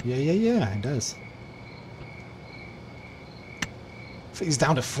 Yeah, it does. He's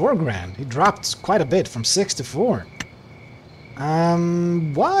down to 4 grand. He dropped quite a bit from 6 to 4.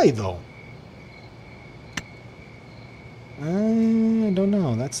 Why though? I don't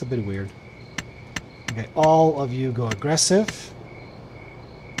know. That's a bit weird. Okay, all of you go aggressive.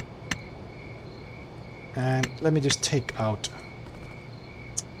 And let me just take out...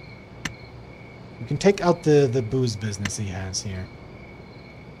 We can take out the booze business he has here.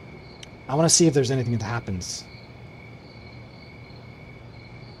 I want to see if there's anything that happens.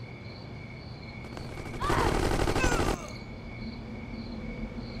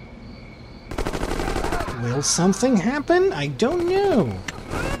 Will something happen? I don't know.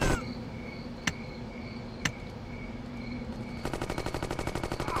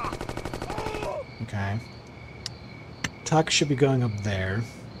 Okay. Tuck should be going up there.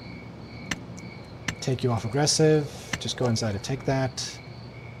 Take you off aggressive. Just go inside and take that.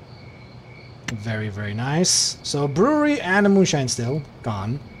 Very, very nice. So, brewery and a moonshine still.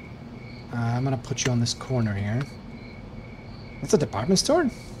 Gone. I'm gonna put you on this corner here. That's a department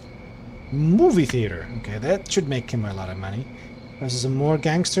store? Movie theater. Okay, that should make him a lot of money. There's some more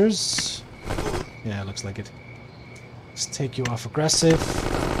gangsters. Yeah, looks like it. Let's take you off aggressive.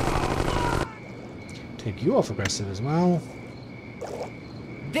 Take you off aggressive as well.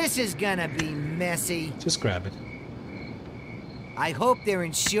 This is gonna be messy. Just grab it. I hope they're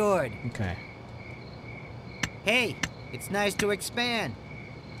insured. Okay. Hey, it's nice to expand.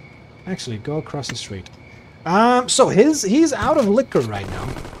 Actually, go across the street. So he's out of liquor right now.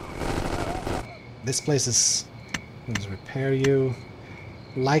 This place is... Let's repair you.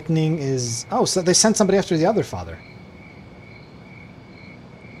 Lightning is... Oh, so they sent somebody after the other father.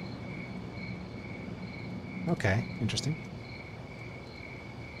 Okay, interesting.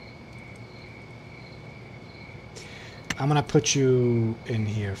 I'm gonna put you in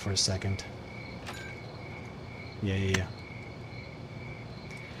here for a second. Yeah.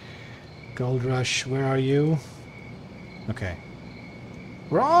 Gold Rush, where are you? Okay.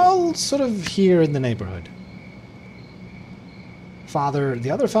 We're all sort of here in the neighborhood. Father, the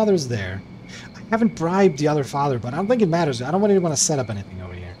other father is there. I haven't bribed the other father, but I don't think it matters. I don't really want to set up anything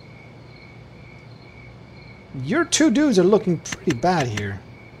over here. Your two dudes are looking pretty bad here,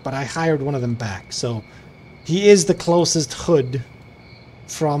 but I hired one of them back, so he is the closest hood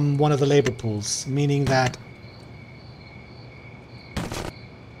from one of the labor pools, meaning that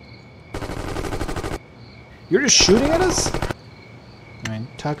you're just shooting at us? Alright,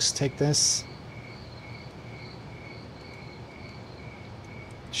 Tux, take this.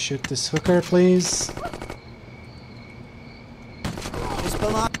 Shoot this hooker, please.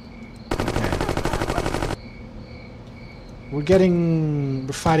 Okay. We're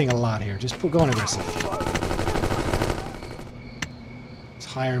fighting a lot here. Just go on aggressive. Let's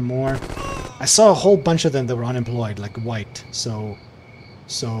hire more. I saw a whole bunch of them that were unemployed, like white, so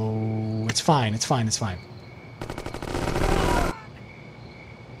it's fine, it's fine.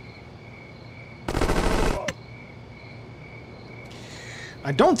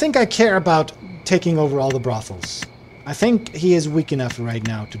 I don't think I care about taking over all the brothels. I think he is weak enough right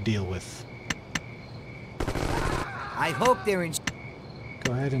now to deal with. I hope they're in...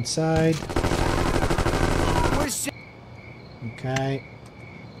 Go ahead inside. Okay.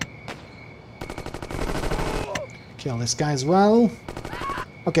 Kill this guy as well.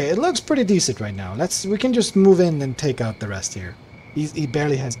 Okay, it looks pretty decent right now. We can just move in and take out the rest here. He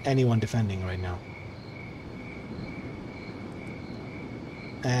barely has anyone defending right now.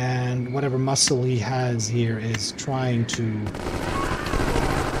 And whatever muscle he has here is trying to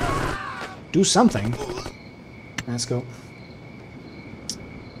do something. Let's go.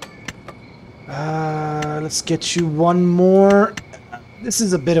 Let's get you one more. This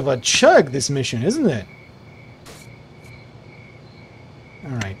is a bit of a chug, this mission, isn't it?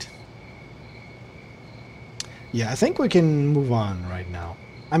 Alright. Yeah, I think we can move on right now.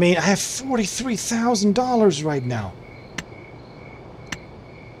 I mean, I have $43,000 right now.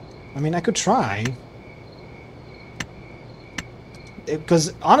 I mean, I could try.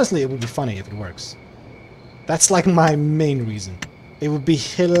 Because, honestly, it would be funny if it works. That's like my main reason. It would be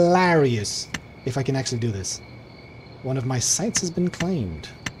hilarious if I can actually do this. One of my sites has been claimed.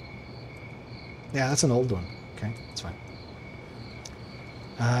 Yeah, that's an old one. Okay, that's fine.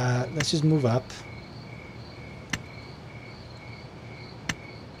 Let's just move up.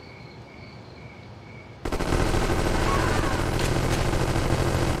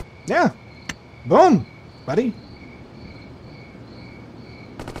 Yeah. Boom, buddy.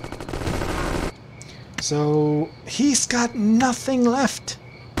 So he's got nothing left.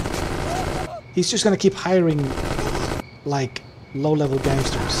 He's just gonna keep hiring like low-level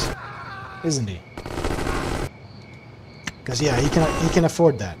gangsters, isn't he? Because yeah, he can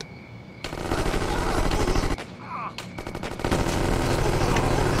afford that.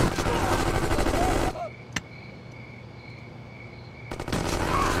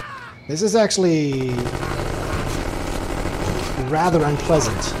 This is actually rather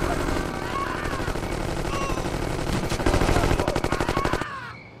unpleasant.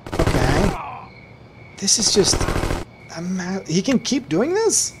 Okay. This is just... he can keep doing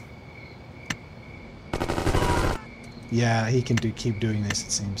this? Yeah, he can keep doing this,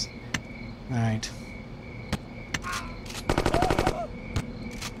 it seems. Alright.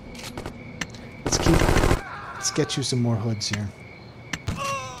 Let's keep Let's get you some more hoods here.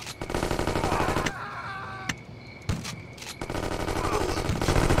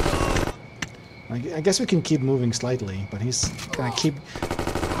 I guess we can keep moving slightly, but he's gonna keep...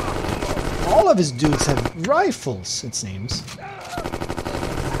 All of his dudes have rifles, it seems.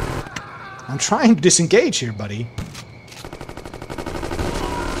 I'm trying to disengage here, buddy.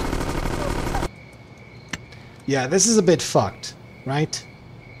 Yeah, this is a bit fucked, right?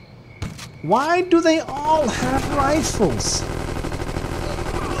 Why do they all have rifles?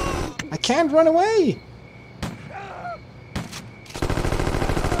 I can't run away!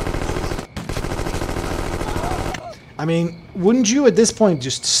 I mean, wouldn't you at this point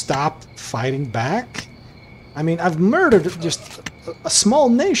just stop fighting back? I mean, I've murdered just a small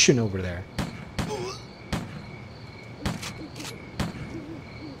nation over there.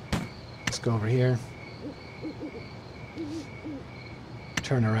 Let's go over here.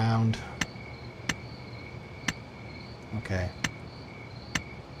 Turn around. Okay.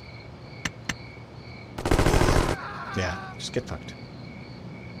 Yeah, just get fucked.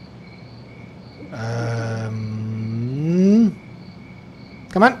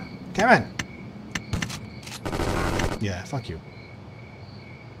 Come on! Come on! Yeah, fuck you.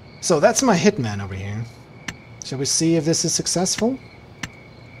 So that's my hitman over here. Shall we see if this is successful?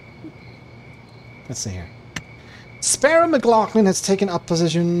 Let's see here. Sparrow McLaughlin has taken up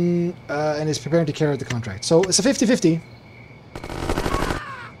position and is preparing to carry out the contract. So it's a 50-50.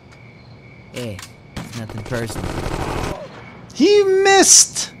 Hey, it's nothing personal. He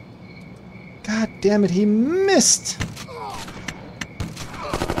missed! God damn it, he missed!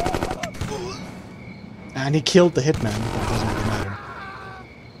 And he killed the hitman. That doesn't really matter.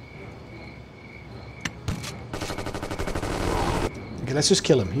 Okay, let's just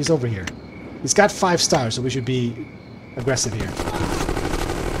kill him. He's over here. He's got 5 stars, so we should be aggressive here.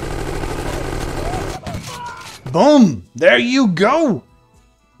 Boom! There you go!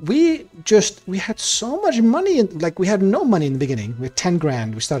 We had so much money, like we had no money in the beginning. We had 10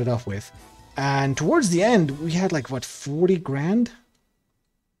 grand we started off with. And towards the end, we had like, what, 40 grand?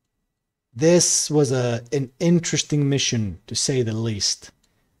 This was an interesting mission, to say the least.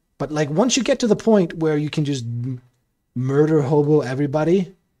 But like, once you get to the point where you can just murder hobo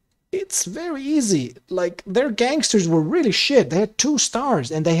everybody, it's very easy. Like, their gangsters were really shit. They had 2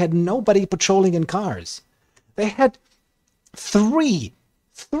 stars, and they had nobody patrolling in cars. They had three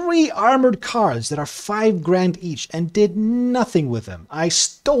armored cars that are 5 grand each, and did nothing with them. I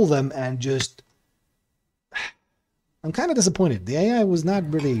stole them and just... I'm kind of disappointed. The AI was not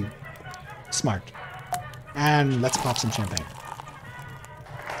really smart. And let's pop some champagne.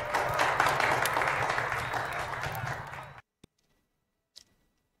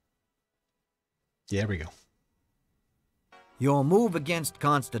 There we go. Your move against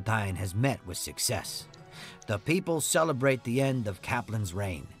Constantine has met with success. The people celebrate the end of Kaplan's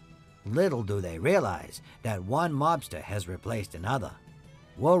reign. Little do they realize that one mobster has replaced another.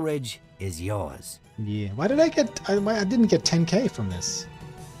 Woolridge is yours. Yeah. Why did I get... I didn't get 10k from this.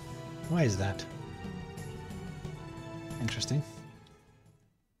 Why is that? Interesting.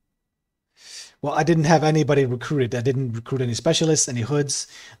 Well, I didn't have anybody recruited. I didn't recruit any specialists, any hoods.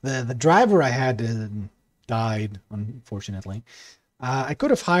 The driver I had died, unfortunately. I could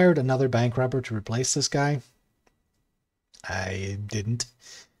have hired another bank robber to replace this guy. I didn't.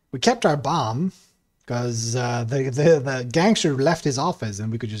 We kept our bomb because the gangster left his office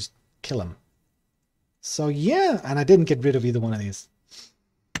and we could just kill him. So yeah, and I didn't get rid of either one of these.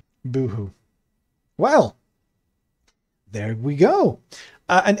 Boo-hoo. Well, there we go.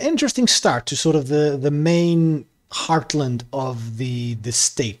 An interesting start to sort of the main heartland of the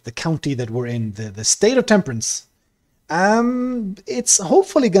state, the county that we're in, the state of Temperance. It's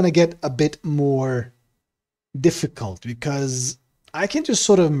hopefully going to get a bit more difficult because I can just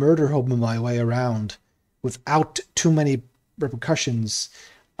sort of murder hobo my way around without too many repercussions.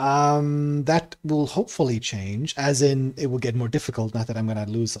 That will hopefully change, as in it will get more difficult, not that I'm going to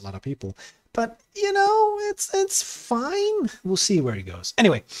lose a lot of people. But, you know, it's fine. We'll see where it goes.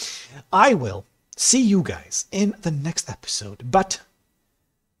 Anyway, I will see you guys in the next episode. But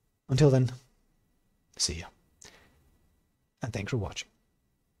until then, see ya. And thanks for watching.